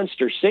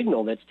monster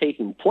signal that's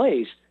taking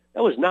place.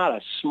 That was not a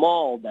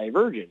small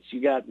divergence.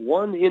 You got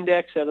one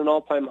index at an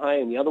all-time high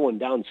and the other one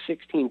down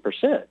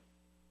 16%.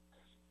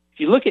 If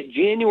you look at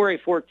January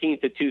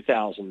 14th of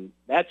 2000,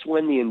 that's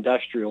when the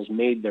industrials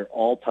made their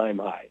all-time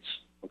highs,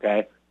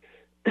 okay?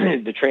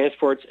 The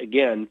transports,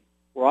 again,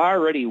 were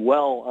already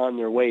well on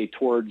their way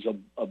towards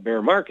a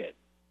bear market.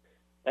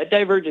 That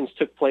divergence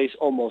took place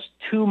almost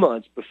 2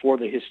 months before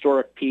the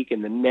historic peak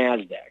in the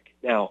NASDAQ.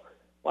 Now,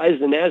 why is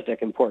the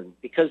NASDAQ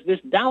important? Because this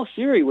Dow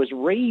theory was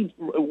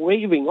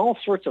waving all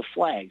sorts of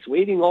flags,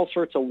 waving all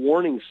sorts of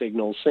warning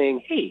signals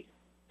saying, hey,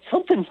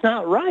 something's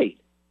not right.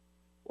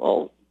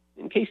 Well,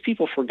 in case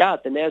people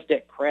forgot, the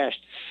NASDAQ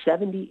crashed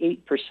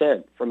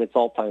 78% from its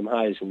all-time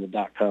highs in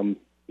the .com,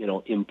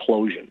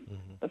 implosion.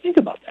 Now think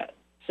about that,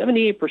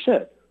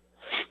 78%.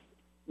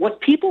 What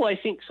people, I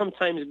think,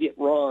 sometimes get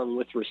wrong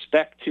with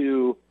respect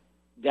to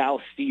Dow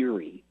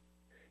theory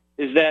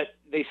is that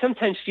they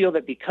sometimes feel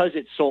that because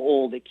it's so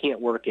old, it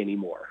can't work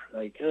anymore.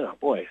 Like, oh,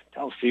 boy,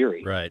 Dow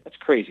theory. Right. That's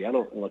crazy. I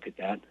don't look at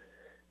that.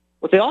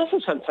 What they also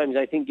sometimes,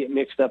 I think, get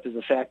mixed up is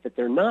the fact that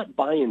they're not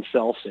buy and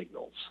sell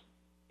signals.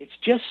 It's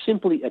just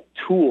simply a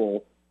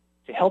tool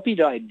to to help you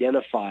to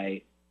identify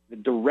the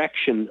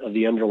direction of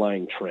the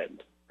underlying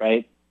trend,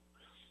 right?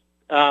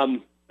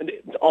 And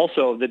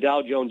also, the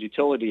Dow Jones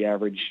Utility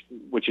Average,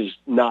 which is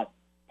not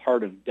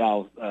part of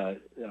Dow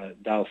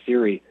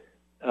theory,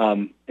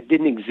 it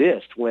didn't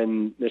exist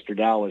when Mr.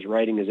 Dow was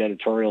writing his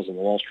editorials in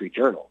the Wall Street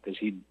Journal, because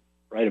he'd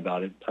write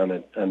about it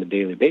on a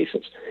daily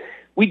basis.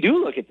 We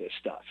do look at this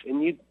stuff,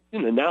 and you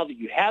know, now that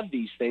you have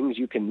these things,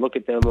 you can look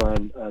at them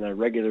on a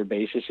regular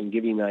basis and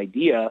give you an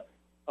idea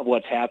of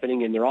what's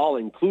happening, and they're all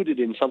included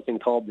in something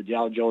called the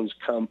Dow Jones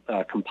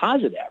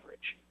Composite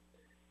Average,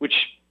 which,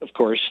 of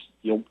course,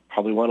 you'll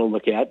probably want to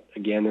look at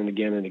again and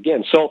again and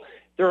again. So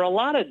there are a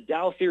lot of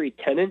Dow theory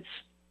tenets,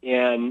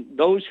 and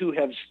those who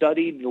have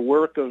studied the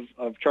work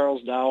of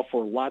Charles Dow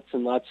for lots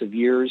and lots of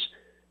years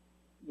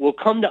will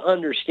come to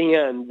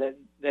understand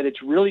that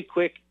it's really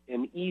quick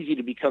and easy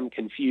to become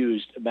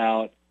confused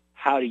about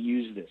how to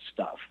use this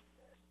stuff.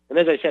 And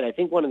as I said, I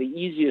think one of the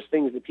easiest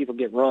things that people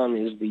get wrong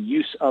is the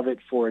use of it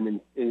for an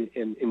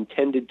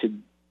intended to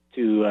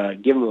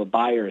give them a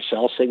buy or a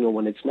sell signal,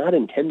 when it's not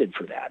intended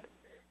for that.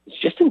 It's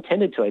just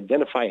intended to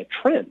identify a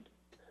trend.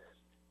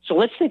 So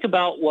let's think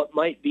about what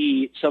might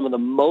be some of the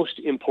most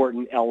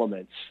important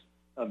elements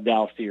of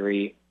Dow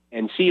theory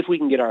and see if we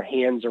can get our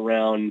hands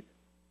around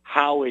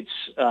how it's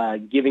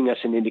giving us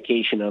an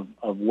indication of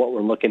what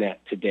we're looking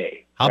at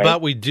today. How right?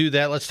 about we do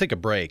that? Let's take a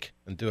break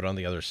and do it on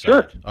the other side.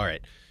 Sure. All right.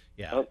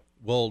 Yeah.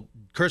 Well,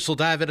 Chris will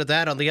dive into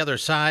that on the other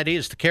side. He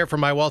is the Care for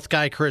My Wealth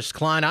guy, Chris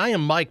Klein. I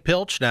am Mike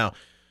Pilch. Now,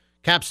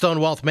 Capstone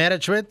Wealth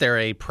Management, they're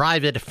a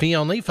private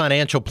fee-only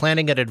financial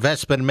planning and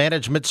investment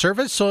management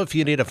service. So if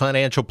you need a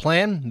financial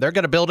plan, they're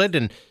going to build it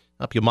and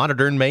help you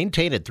monitor and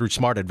maintain it through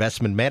smart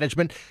investment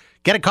management.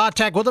 Get in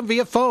contact with them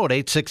via phone,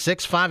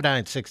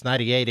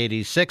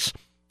 866-596-9886.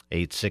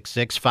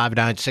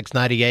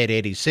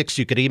 866-596-9886.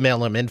 You could email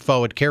them,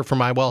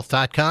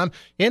 info@careformywealth.com,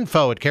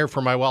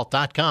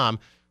 info@careformywealth.com.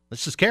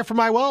 This is Care for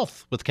My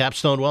Wealth with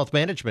Capstone Wealth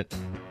Management.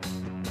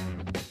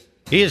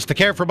 He is the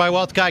Care for My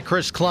Wealth guy,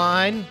 Chris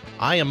Klein.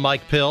 I am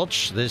Mike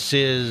Pilch. This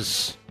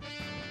is,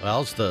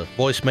 well, as the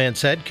voice man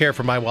said, Care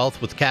for My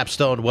Wealth with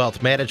Capstone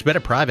Wealth Management,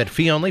 a private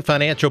fee-only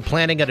financial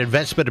planning and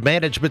investment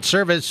management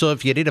service. So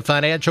if you need a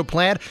financial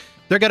plan,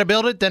 they're going to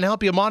build it, then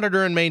help you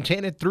monitor and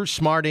maintain it through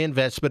smart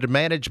investment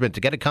management.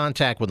 To get in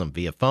contact with them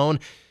via phone,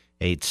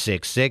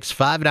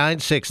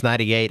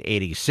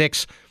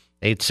 866-596-9886,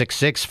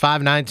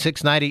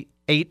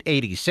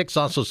 866-596-9886.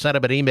 Also send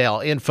them an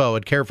email,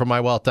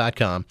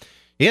 info@careformywealth.com,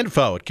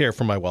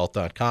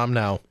 info@careformywealth.com.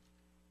 Now,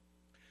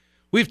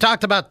 we've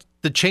talked about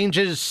the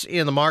changes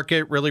in the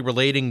market really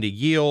relating to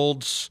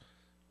yields,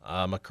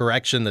 a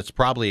correction that's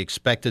probably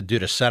expected due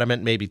to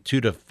sentiment, maybe 2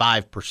 to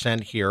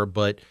 5% here,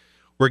 but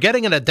we're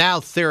getting into Dow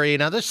theory.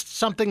 Now, this is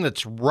something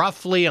that's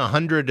roughly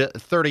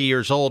 130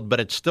 years old, but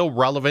it's still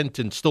relevant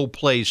and still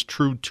plays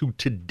true to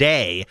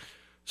today.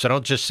 So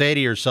don't just say to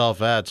yourself,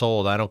 it's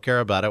old, I don't care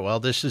about it. Well,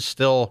 this is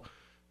still,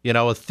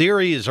 a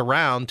theory is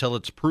around till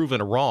it's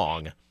proven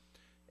wrong.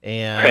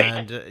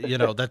 And,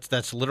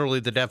 that's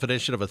literally the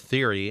definition of a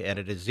theory, and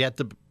it is yet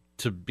to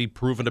be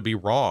proven to be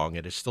wrong.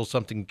 It is still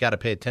something you've got to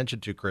pay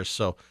attention to, Chris.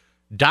 So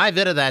dive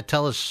into that.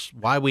 Tell us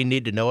why we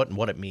need to know it and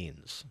what it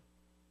means.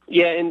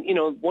 Yeah, and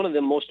one of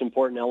the most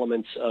important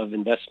elements of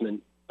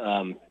investment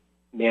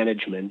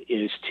management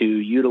is to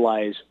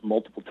utilize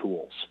multiple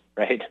tools,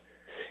 right?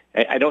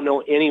 I don't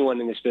know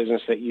anyone in this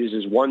business that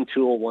uses one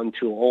tool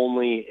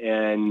only,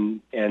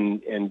 and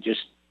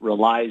just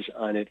relies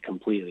on it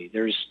completely.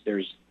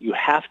 You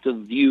have to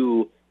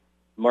view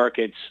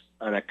markets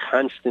on a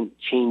constant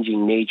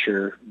changing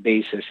nature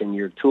basis, and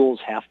your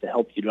tools have to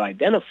help you to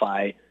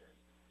identify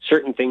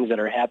certain things that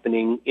are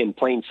happening in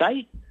plain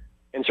sight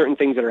and certain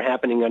things that are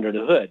happening under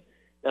the hood.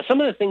 Now,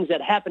 some of the things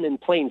that happen in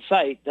plain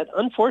sight that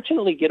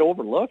unfortunately get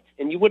overlooked,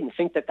 and you wouldn't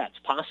think that that's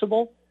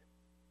possible.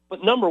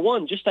 But number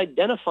one, just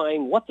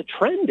identifying what the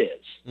trend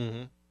is.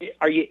 Mm-hmm.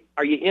 Are you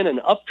in an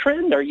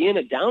uptrend? Are you in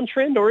a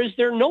downtrend? Or is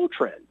there no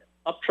trend?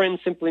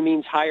 Uptrend simply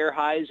means higher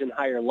highs and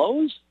higher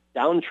lows.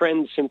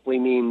 Downtrend simply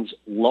means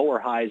lower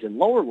highs and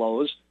lower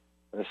lows.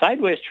 And a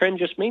sideways trend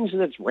just means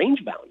that it's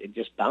range bound. It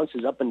just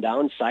bounces up and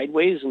down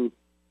sideways and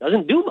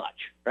doesn't do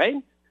much,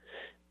 right?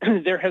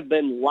 There have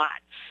been lots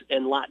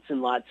and lots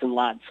and lots and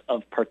lots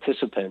of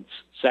participants,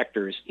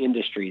 sectors,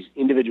 industries,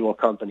 individual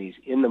companies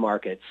in the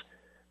markets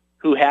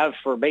who have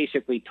for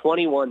basically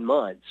 21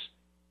 months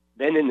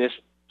been in this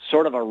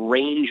sort of a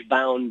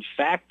range-bound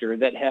factor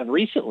that have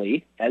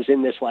recently, as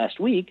in this last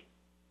week,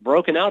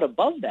 broken out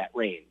above that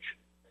range.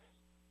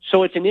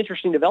 So it's an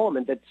interesting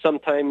development that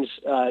sometimes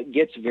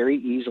gets very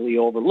easily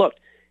overlooked.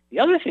 The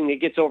other thing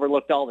that gets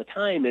overlooked all the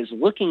time is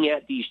looking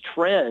at these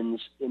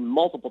trends in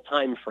multiple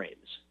time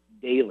frames,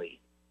 daily,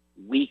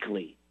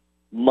 weekly,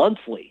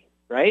 monthly,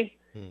 right?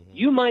 Mm-hmm.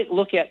 You might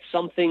look at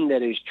something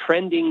that is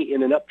trending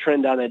in an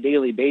uptrend on a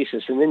daily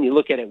basis, and then you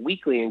look at it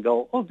weekly and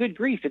go, oh, good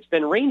grief, it's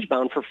been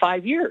range-bound for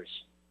 5 years.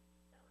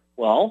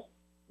 Well,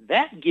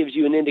 that gives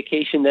you an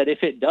indication that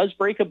if it does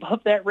break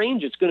above that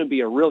range, it's going to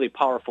be a really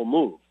powerful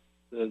move.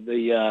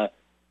 The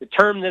the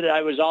term that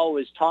I was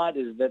always taught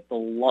is that the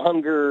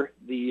longer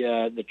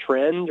the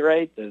trend,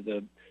 right,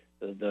 the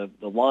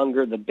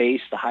longer the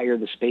base, the higher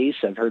the space.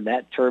 I've heard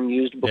that term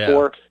used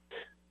before.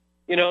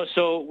 Yeah.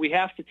 So we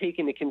have to take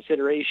into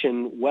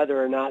consideration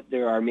whether or not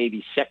there are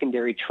maybe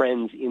secondary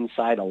trends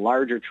inside a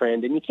larger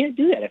trend, and you can't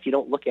do that if you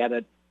don't look at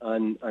it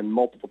on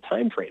multiple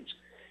time frames.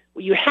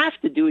 What you have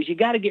to do is you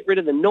got to get rid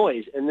of the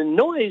noise, and the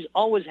noise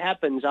always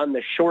happens on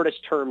the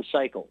shortest term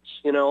cycles.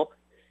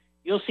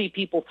 You'll see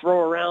people throw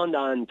around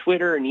on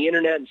Twitter and the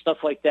internet and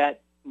stuff like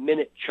that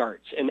minute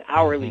charts and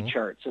hourly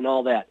charts and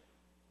all that.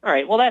 All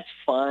right, well, that's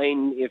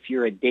fine if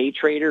you're a day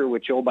trader,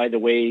 which, oh, by the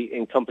way,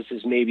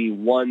 encompasses maybe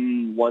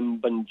one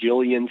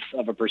bajillionth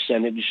of a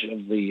percentage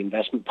of the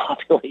investment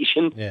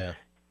population. Yeah.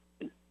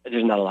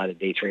 There's not a lot of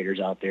day traders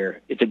out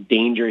there. It's a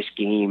dangerous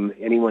game.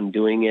 Anyone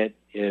doing it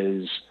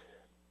is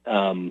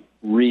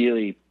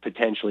really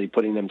potentially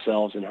putting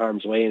themselves in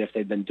harm's way. And if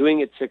they've been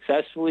doing it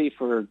successfully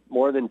for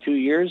more than 2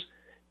 years,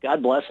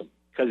 God bless them,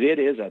 because it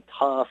is a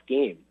tough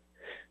game.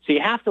 So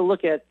you have to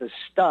look at the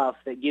stuff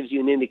that gives you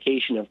an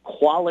indication of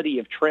quality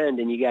of trend,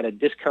 and you got to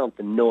discount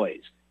the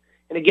noise.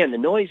 And again, the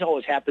noise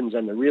always happens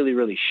on the really,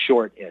 really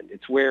short end.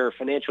 It's where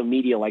financial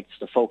media likes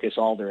to focus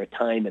all their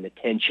time and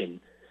attention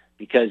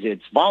because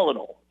it's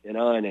volatile,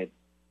 and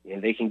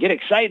they can get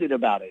excited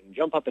about it and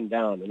jump up and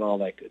down and all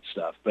that good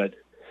stuff. But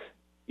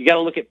you got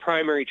to look at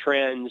primary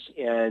trends,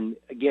 and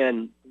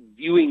again,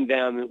 viewing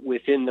them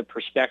within the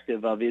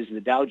perspective of, is the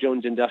Dow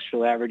Jones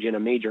Industrial Average in a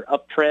major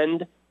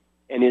uptrend,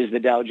 and is the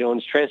Dow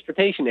Jones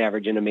Transportation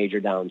Average in a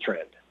major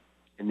downtrend?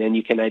 And then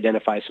you can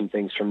identify some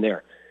things from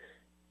there.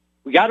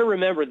 We got to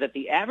remember that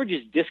the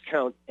averages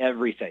discount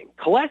everything.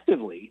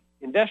 Collectively,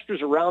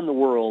 investors around the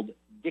world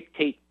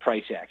dictate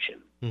price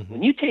action. Mm-hmm.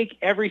 When you take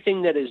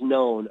everything that is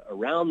known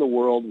around the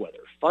world, whether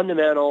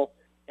fundamental,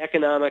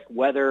 economic,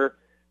 whether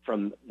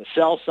from the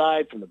sell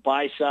side, from the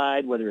buy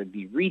side, whether it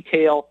be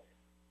retail,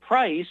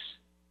 price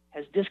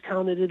has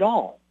discounted it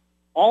all.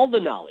 All the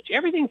knowledge,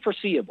 everything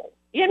foreseeable,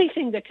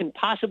 anything that can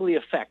possibly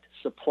affect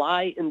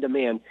supply and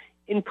demand,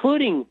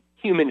 including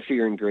human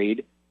fear and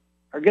greed,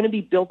 are going to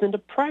be built into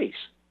price.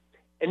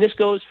 And this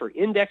goes for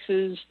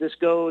indexes, this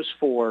goes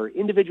for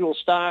individual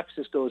stocks,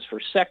 this goes for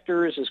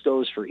sectors, this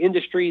goes for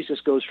industries,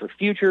 this goes for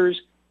futures.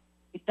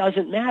 It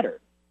doesn't matter.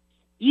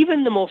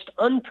 Even the most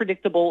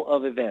unpredictable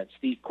of events,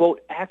 the,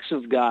 quote, acts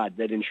of God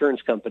that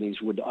insurance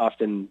companies would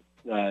often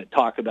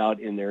talk about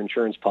in their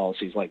insurance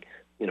policies, like,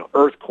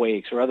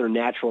 earthquakes or other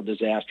natural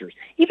disasters,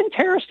 even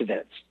terrorist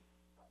events.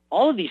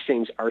 All of these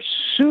things are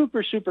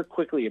super, super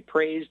quickly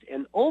appraised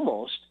and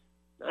almost,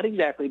 not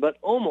exactly, but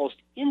almost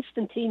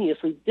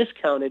instantaneously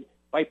discounted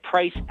by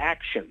price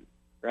action,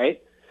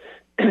 right?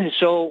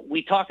 So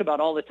we talk about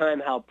all the time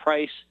how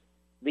price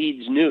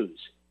leads news.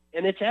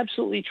 And it's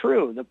absolutely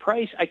true. The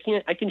price, I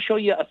can show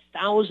you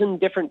 1,000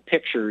 different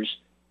pictures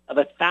of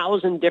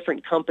 1,000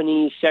 different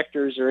companies,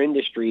 sectors, or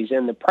industries,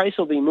 and the price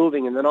will be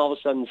moving, and then all of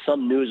a sudden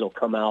some news will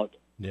come out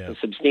to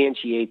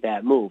substantiate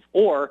that move.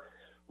 Or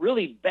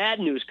really bad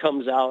news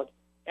comes out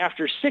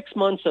after 6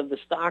 months of the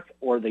stock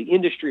or the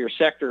industry or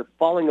sector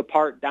falling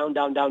apart, down,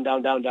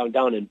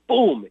 and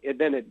boom,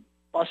 then it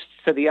busts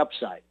to the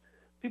upside.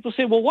 People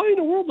say, well, why in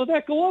the world did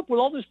that go up with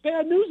all this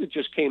bad news that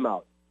just came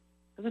out?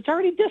 Because it's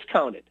already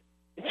discounted.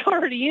 It's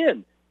already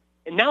in.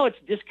 And now it's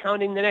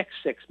discounting the next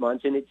 6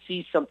 months, and it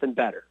sees something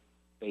better,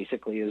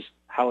 basically, is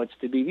how it's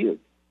to be viewed.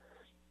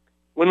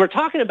 When we're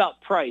talking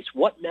about price,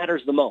 what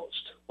matters the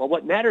most? Well,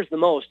 what matters the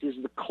most is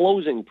the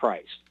closing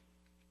price.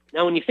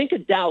 Now, when you think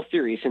of Dow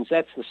theory, since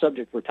that's the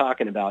subject we're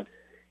talking about,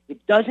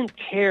 it doesn't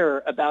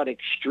care about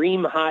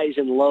extreme highs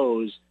and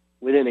lows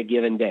within a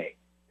given day.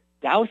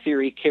 Dow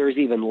theory cares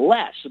even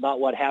less about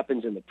what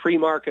happens in the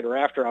pre-market or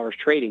after-hours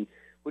trading,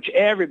 which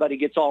everybody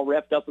gets all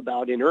revved up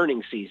about in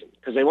earnings season,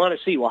 because they want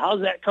to see, well,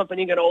 how's that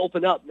company going to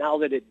open up now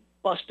that it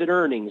busted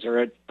earnings or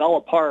it fell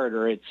apart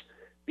or it's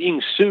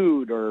being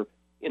sued or,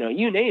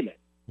 you name it.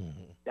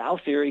 Mm-hmm. Dow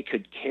theory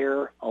could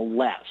care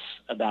less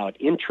about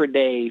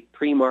intraday,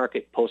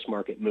 pre-market,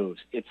 post-market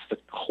moves. It's the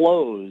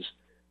close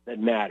that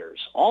matters.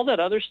 All that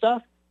other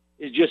stuff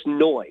is just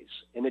noise,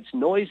 and it's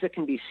noise that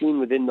can be seen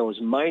within those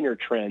minor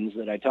trends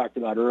that I talked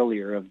about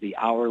earlier of the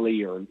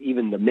hourly or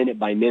even the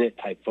minute-by-minute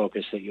type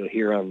focus that you'll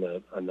hear on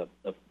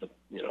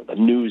the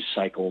news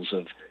cycles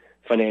of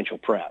financial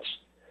press.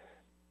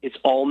 It's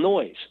all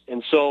noise,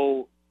 and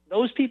so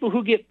those people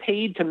who get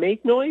paid to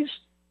make noise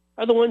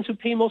are the ones who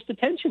pay most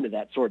attention to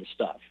that sort of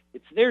stuff.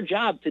 It's their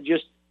job to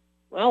just,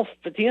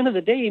 at the end of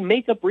the day,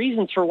 make up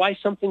reasons for why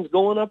something's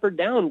going up or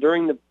down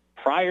during the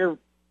prior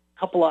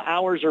couple of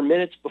hours or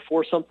minutes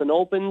before something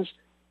opens.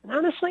 And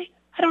honestly,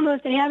 I don't know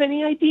if they have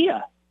any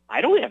idea.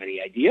 I don't have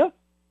any idea.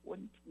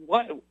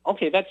 What?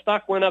 Okay, that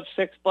stock went up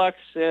 $6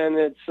 and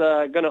it's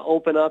going to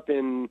open up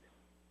in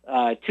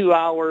 2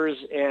 hours,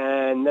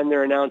 and then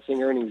they're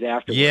announcing earnings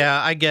afterwards.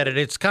 Yeah, I get it.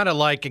 It's kind of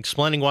like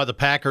explaining why the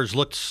Packers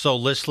looked so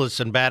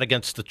listless and bad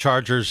against the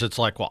Chargers. It's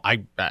like, well,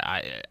 I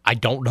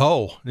don't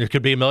know. There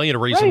could be a million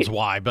reasons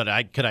why,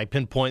 but could I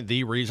pinpoint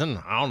the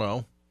reason? I don't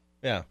know.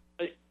 Yeah.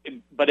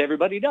 But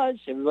everybody does.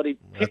 Everybody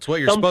picks That's what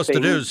you're supposed to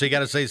something. do, so you got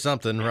to say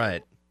something,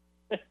 right?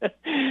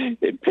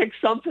 It picks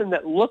something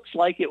that looks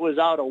like it was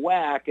out of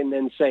whack and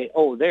then say,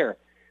 oh, there.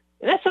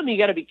 And that's something you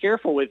got to be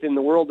careful with in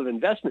the world of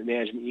investment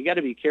management. You got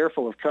to be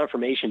careful of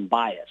confirmation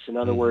bias. In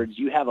other words,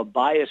 you have a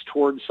bias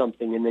towards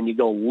something and then you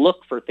go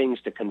look for things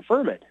to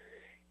confirm it.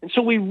 And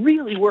so we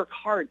really work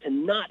hard to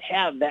not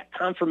have that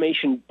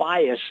confirmation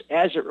bias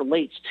as it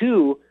relates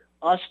to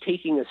us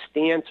taking a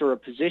stance or a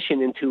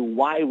position into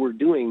why we're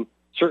doing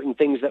certain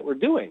things that we're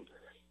doing.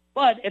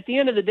 But at the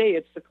end of the day,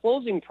 it's the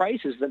closing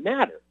prices that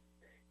matter.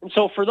 And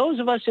so for those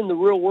of us in the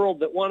real world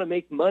that want to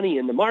make money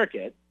in the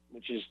market,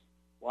 which is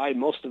why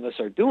most of us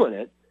are doing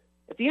it,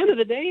 at the end of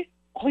the day,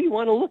 all you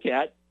want to look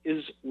at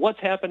is what's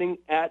happening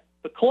at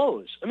the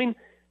close. I mean,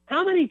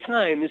 how many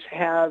times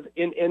have,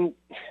 and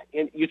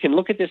you can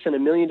look at this in a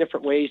million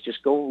different ways,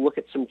 just go look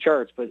at some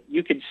charts, but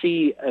you could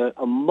see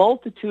a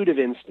multitude of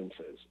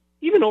instances,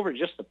 even over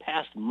just the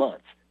past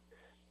month,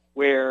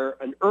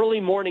 where an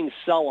early morning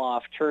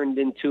sell-off turned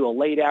into a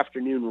late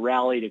afternoon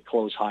rally to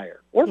close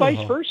higher, or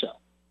vice versa.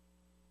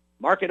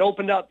 Market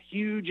opened up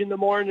huge in the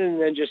morning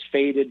and then just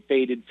faded,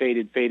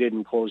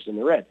 and closed in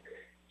the red.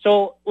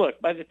 So,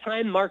 look, by the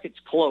time markets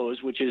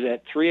close, which is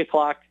at 3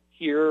 o'clock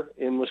here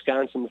in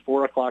Wisconsin,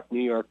 4 o'clock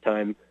New York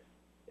time,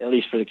 at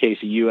least for the case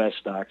of U.S.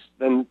 stocks,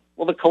 then,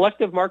 well, the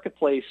collective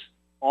marketplace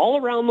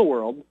all around the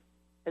world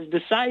has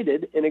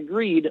decided and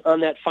agreed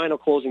on that final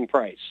closing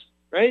price,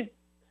 right?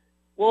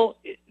 Well,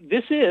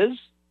 this is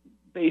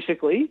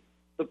basically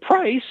the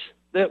price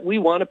that we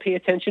want to pay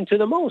attention to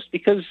the most,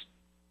 because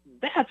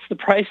that's the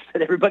price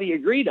that everybody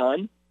agreed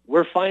on.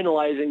 We're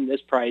finalizing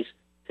this price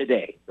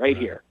today, right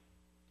here.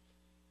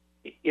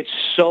 It's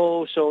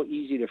so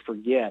easy to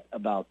forget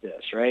about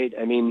this, right?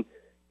 I mean,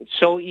 it's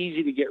so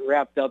easy to get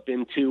wrapped up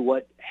into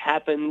what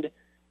happened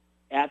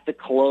at the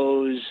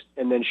close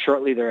and then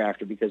shortly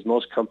thereafter, because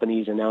most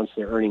companies announce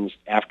their earnings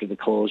after the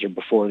close or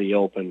before the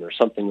open or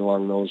something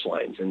along those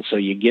lines. And so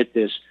you get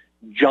this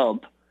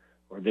jump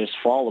or this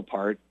fall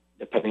apart,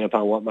 depending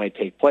upon what might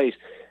take place.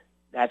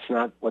 That's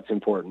not what's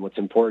important. What's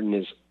important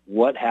is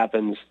what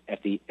happens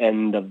at the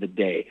end of the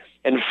day.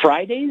 And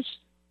Fridays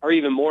are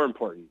even more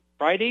important.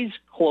 Fridays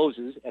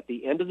closes at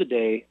the end of the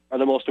day are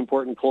the most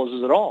important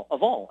closes of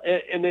all.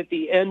 And at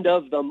the end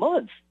of the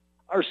month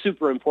are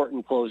super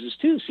important closes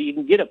too. So you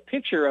can get a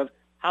picture of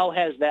how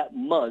has that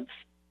month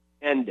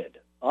ended,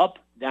 up,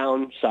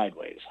 down,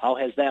 sideways. How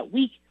has that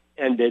week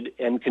ended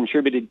and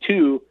contributed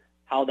to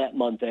how that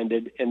month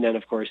ended, and then,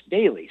 of course,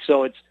 daily.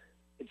 So it's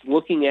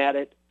looking at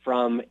it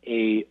from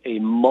a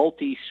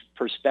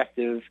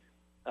multi-perspective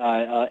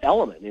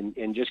element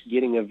and just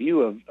getting a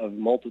view of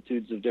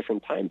multitudes of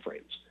different time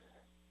frames.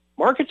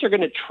 Markets are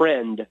going to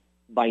trend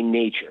by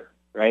nature,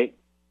 right?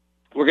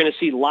 We're going to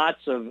see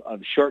lots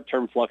of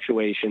short-term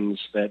fluctuations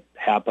that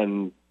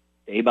happen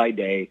day by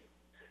day,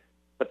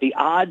 but the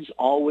odds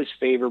always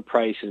favor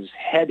prices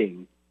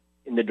heading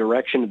in the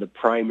direction of the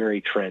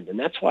primary trend. And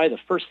that's why the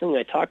first thing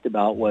I talked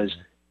about was,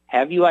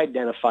 have you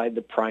identified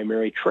the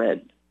primary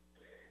trend?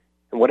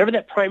 And whatever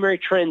that primary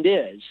trend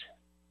is,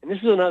 and this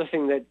is another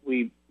thing that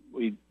we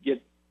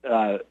get,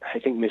 I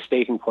think,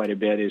 mistaken quite a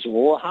bit, is,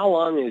 well, how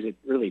long does it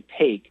really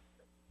take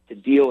to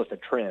deal with a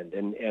trend?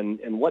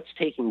 And what's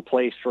taking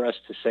place for us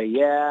to say,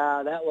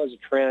 yeah, that was a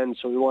trend,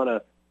 so we want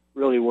to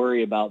really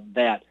worry about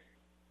that?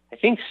 I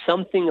think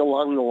something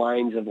along the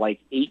lines of like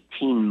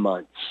 18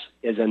 months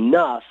is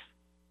enough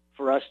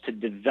for us to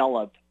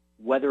develop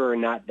whether or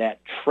not that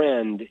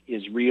trend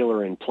is real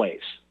or in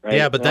place. Right?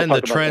 Yeah, but then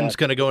the trend's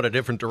going to go in a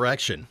different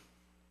direction.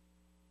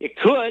 It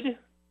could.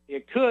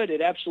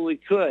 It absolutely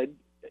could.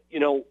 You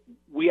know,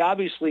 we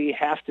obviously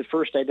have to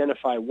first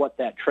identify what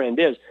that trend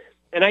is.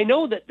 And I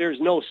know that there's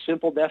no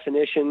simple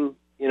definition,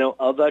 you know,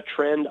 of a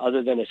trend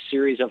other than a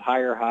series of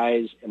higher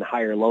highs and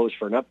higher lows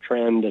for an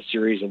uptrend, a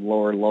series of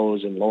lower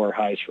lows and lower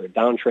highs for a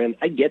downtrend.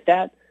 I get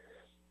that.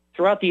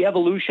 Throughout the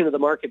evolution of the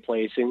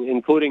marketplace,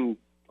 including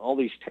all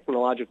these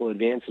technological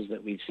advances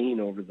that we've seen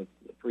over the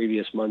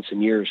previous months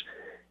and years,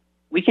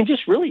 we can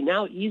just really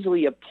now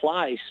easily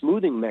apply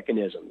smoothing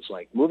mechanisms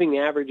like moving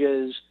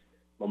averages,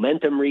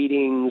 momentum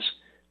readings,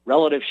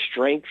 relative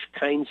strength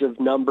kinds of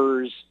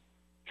numbers,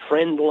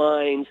 trend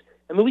lines.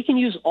 I mean, we can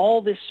use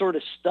all this sort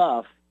of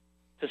stuff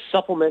to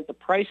supplement the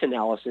price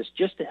analysis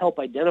just to help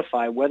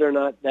identify whether or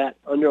not that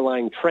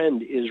underlying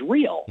trend is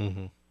real.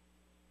 Mm-hmm.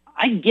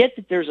 I get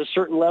that there's a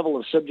certain level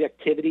of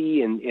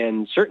subjectivity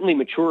and certainly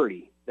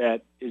maturity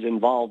that is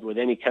involved with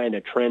any kind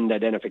of trend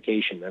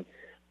identification.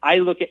 I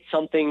look at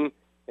something,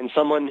 and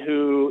someone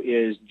who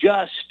is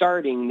just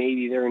starting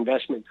maybe their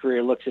investment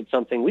career looks at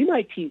something, we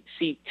might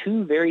see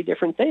two very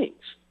different things,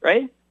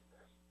 right?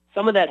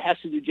 Some of that has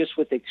to do just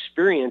with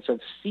experience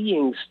of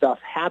seeing stuff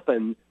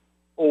happen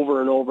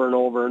over and over and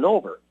over and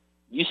over.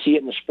 You see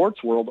it in the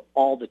sports world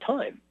all the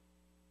time.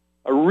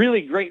 A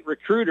really great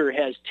recruiter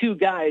has two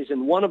guys,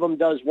 and one of them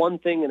does one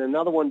thing and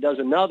another one does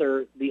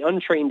another. The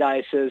untrained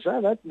eye says,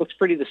 oh, that looks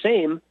pretty the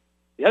same.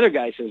 The other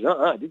guy says,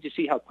 did you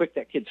see how quick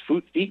that kid's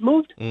feet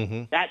moved?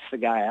 Mm-hmm. That's the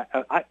guy.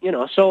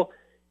 So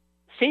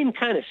same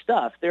kind of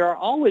stuff. There are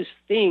always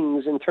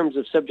things in terms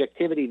of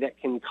subjectivity that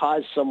can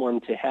cause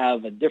someone to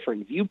have a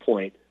different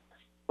viewpoint.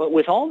 But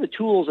with all the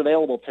tools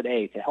available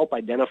today to help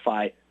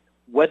identify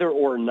whether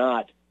or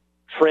not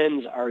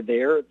trends are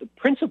there, the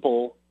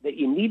principle that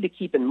you need to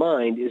keep in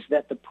mind is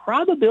that the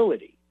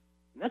probability,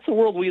 and that's the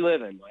world we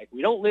live in, Mike.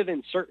 We don't live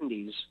in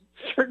certainties,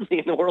 certainly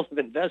in the world of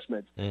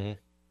investments. Mm-hmm.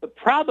 The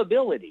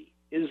probability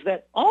is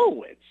that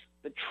always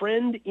the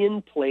trend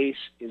in place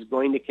is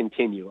going to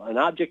continue. An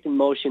object in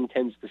motion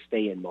tends to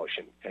stay in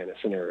motion kind of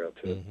scenario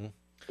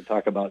to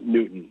talk about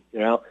Newton,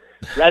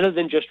 rather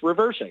than just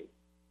reversing.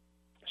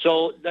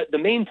 So the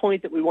main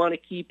point that we want to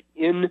keep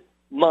in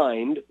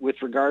mind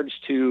with regards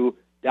to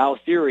Dow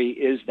theory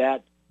is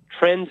that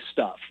trend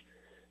stuff.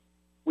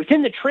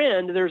 Within the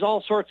trend, there's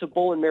all sorts of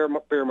bull and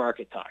bear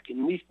market talk.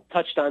 And we've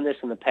touched on this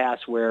in the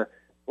past where,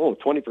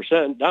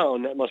 20%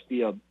 down, that must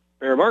be a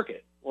bear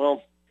market.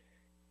 Well,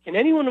 can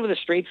anyone with a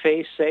straight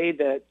face say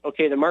that,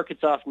 okay, the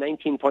market's off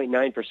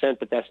 19.9%,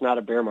 but that's not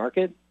a bear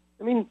market?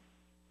 I mean,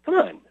 come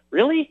on,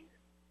 really?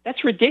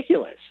 That's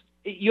ridiculous.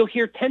 You'll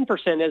hear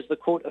 10% as the,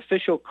 quote,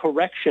 official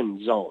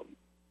correction zone.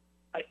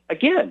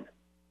 Again,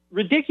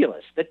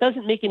 ridiculous. That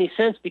doesn't make any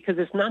sense because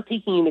it's not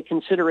taking into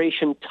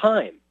consideration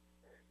time.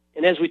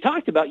 And as we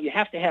talked about, you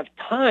have to have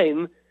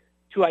time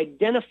to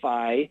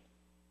identify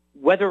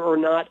whether or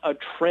not a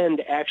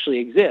trend actually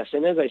exists.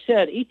 And as I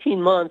said,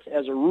 18 months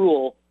as a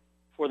rule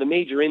for the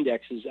major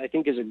indexes, I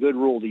think, is a good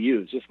rule to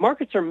use. If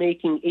markets are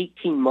making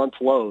 18-month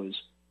lows,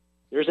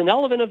 there's an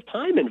element of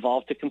time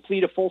involved to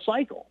complete a full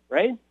cycle,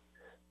 right?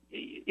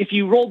 If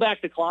you roll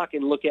back the clock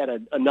and look at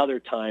another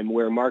time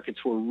where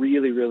markets were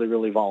really, really,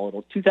 really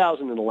volatile,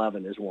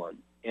 2011 is one.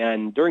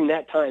 And during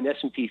that time,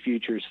 S&P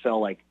futures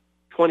fell like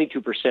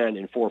 22%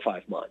 in 4 or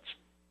 5 months.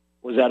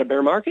 Was that a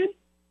bear market?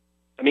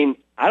 I mean,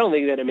 I don't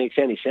think that it makes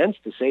any sense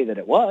to say that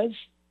it was.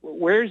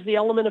 Where's the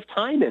element of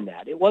time in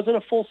that? It wasn't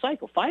a full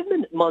cycle. 5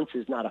 months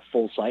is not a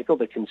full cycle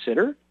to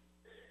consider.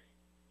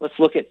 Let's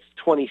look at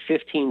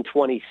 2015,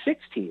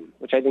 2016,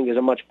 which I think is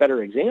a much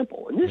better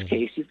example. In this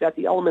case, you've got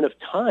the element of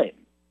time.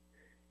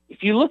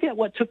 If you look at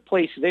what took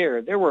place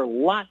there were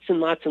lots and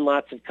lots and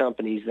lots of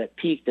companies that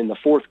peaked in the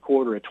fourth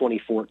quarter of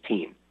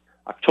 2014.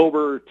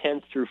 October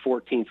 10th through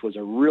 14th was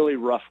a really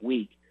rough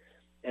week,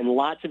 and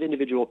lots of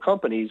individual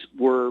companies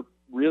were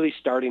really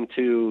starting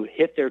to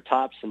hit their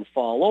tops and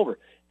fall over.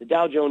 The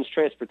Dow Jones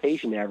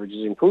Transportation Average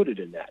is included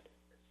in that.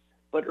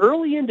 But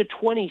early into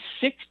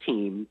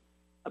 2016,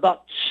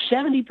 about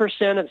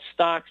 70% of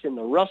stocks in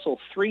the Russell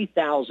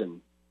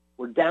 3000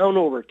 were down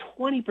over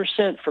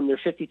 20% from their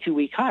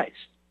 52-week highs.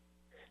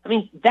 I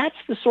mean, that's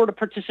the sort of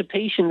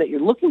participation that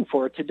you're looking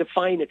for to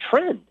define a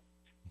trend.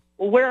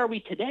 Well, where are we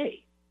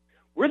today?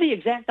 We're the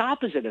exact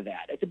opposite of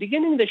that. At the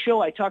beginning of the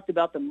show, I talked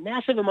about the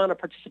massive amount of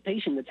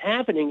participation that's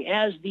happening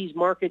as these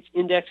markets,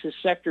 indexes,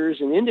 sectors,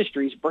 and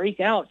industries break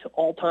out to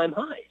all-time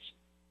highs.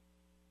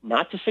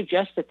 Not to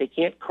suggest that they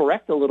can't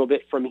correct a little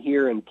bit from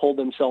here and pull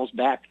themselves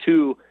back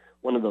to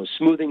one of those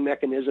smoothing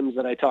mechanisms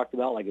that I talked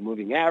about, like a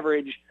moving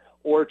average,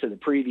 or to the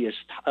previous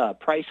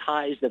price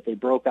highs that they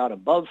broke out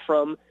above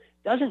from.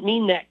 Doesn't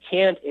mean that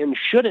can't and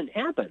shouldn't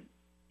happen.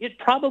 It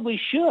probably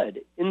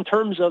should in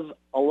terms of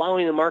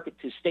allowing the market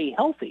to stay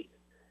healthy.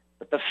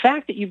 But the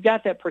fact that you've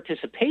got that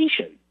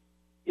participation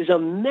is a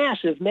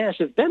massive,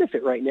 massive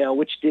benefit right now,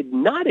 which did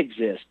not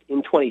exist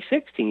in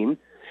 2016.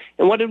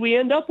 And what did we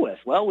end up with?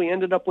 Well, we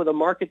ended up with a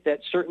market that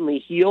certainly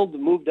healed,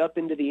 moved up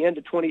into the end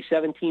of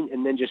 2017,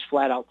 and then just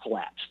flat out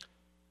collapsed.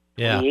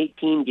 Yeah.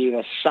 2018 gave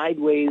us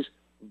sideways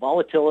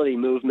volatility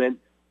movement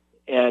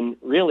and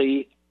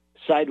really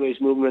sideways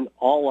movement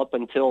all up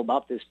until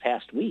about this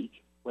past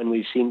week when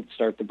we've seen it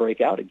start to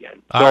break out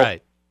again. All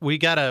right.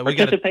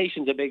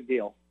 Participation's a big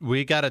deal.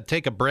 We got to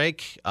take a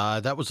break.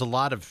 That was a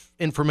lot of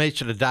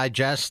information to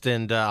digest,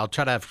 and I'll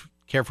try to have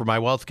Care for My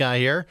Wealth guy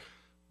here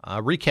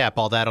recap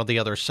all that on the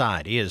other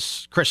side. He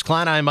is Chris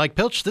Klein. I'm Mike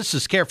Pilch. This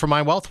is Care for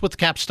My Wealth with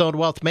Capstone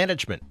Wealth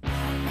Management.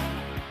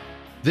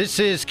 This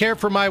is Care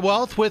for My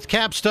Wealth with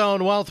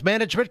Capstone Wealth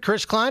Management.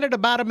 Chris Klein, in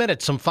about a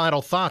minute, some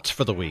final thoughts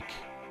for the week.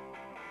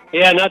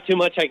 Yeah, not too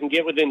much I can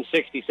get within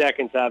 60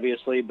 seconds,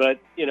 obviously, but,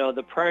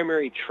 the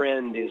primary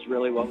trend is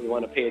really what we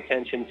want to pay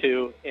attention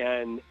to,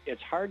 and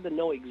it's hard to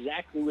know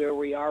exactly where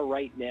we are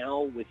right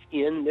now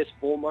within this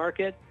bull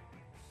market.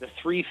 The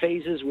 3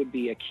 phases would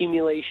be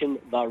accumulation,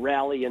 the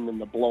rally, and then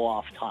the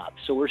blow-off top.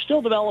 So we're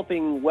still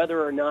developing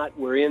whether or not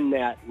we're in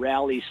that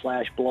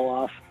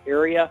rally/blow-off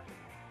area.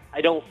 I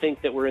don't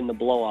think that we're in the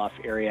blow-off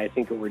area. I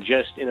think that we're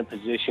just in a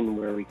position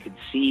where we could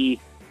see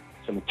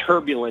some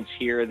turbulence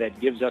here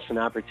that gives us an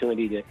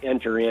opportunity to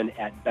enter in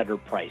at better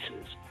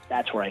prices.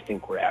 That's where I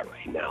think we're at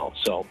right now.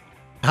 So,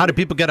 how do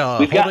people get a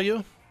hold of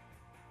you?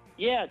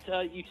 Yeah, so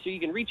you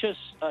can reach us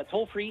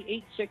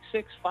toll-free,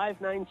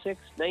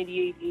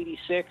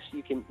 866-596-9886.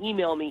 You can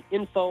email me,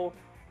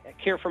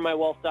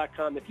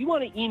 info@careformywealth.com. If you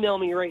want to email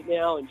me right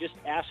now and just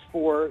ask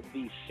for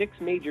the 6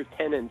 major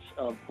tenets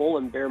of bull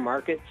and bear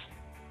markets,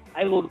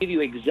 I will give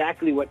you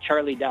exactly what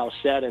Charlie Dow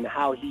said and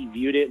how he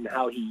viewed it and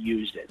how he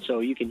used it. So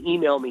you can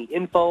email me,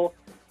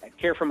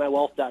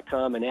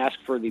 careformywealth.com and ask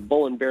for the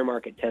bull and bear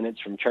market tenets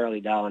from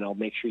Charlie Dow, and I'll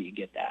make sure you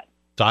get that.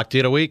 Talk to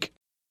you in a week.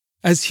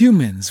 As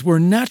humans, we're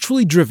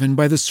naturally driven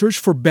by the search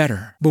for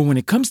better. But when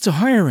it comes to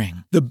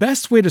hiring, the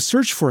best way to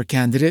search for a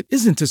candidate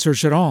isn't to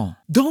search at all.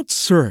 Don't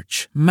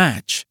search,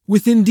 match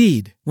with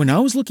Indeed. When I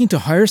was looking to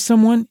hire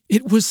someone,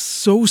 it was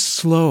so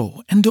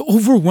slow and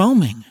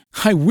overwhelming.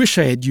 I wish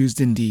I had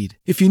used Indeed.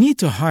 If you need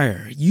to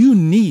hire, you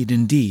need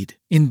Indeed.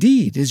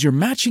 Indeed is your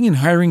matching and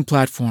hiring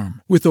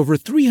platform with over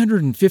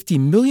 350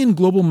 million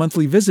global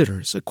monthly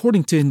visitors,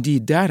 according to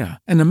Indeed data,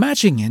 and a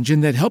matching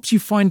engine that helps you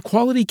find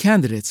quality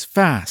candidates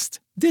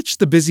fast. Ditch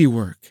the busy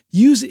work.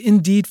 Use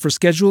Indeed for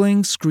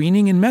scheduling,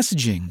 screening, and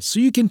messaging so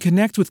you can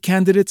connect with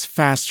candidates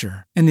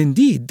faster. And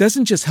Indeed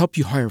doesn't just help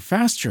you hire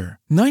faster.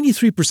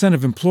 93%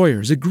 of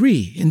employers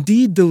agree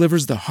Indeed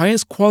delivers the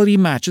highest quality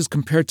matches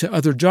compared to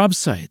other job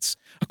sites,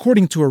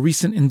 according to a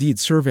recent Indeed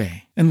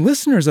survey. And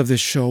listeners of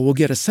this show will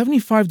get a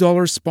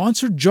 $75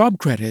 sponsored job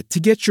credit to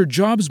get your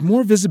jobs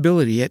more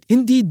visibility at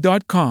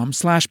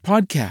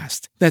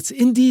Indeed.com/podcast. That's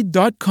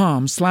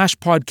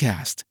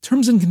Indeed.com/podcast.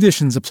 Terms and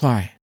conditions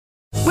apply.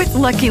 With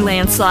Lucky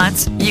Land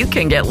Slots, you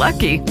can get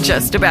lucky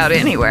just about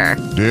anywhere.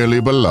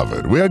 Dearly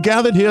beloved, we are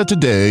gathered here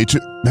today to...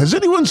 Has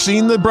anyone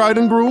seen the bride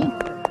and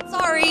groom?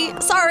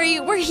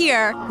 Sorry, we're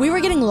here. We were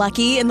getting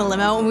lucky in the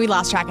limo and we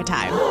lost track of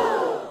time.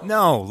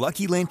 No,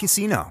 Lucky Land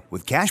Casino,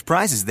 with cash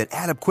prizes that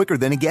add up quicker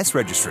than a guest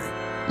registry.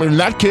 In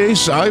that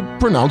case, I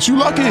pronounce you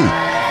lucky.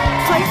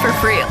 Play for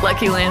free at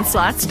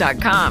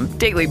LuckyLandSlots.com.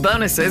 Daily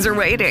bonuses are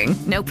waiting.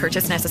 No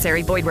purchase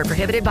necessary. Void where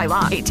prohibited by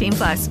law.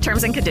 18+.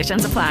 Terms and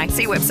conditions apply.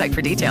 See website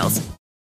for details.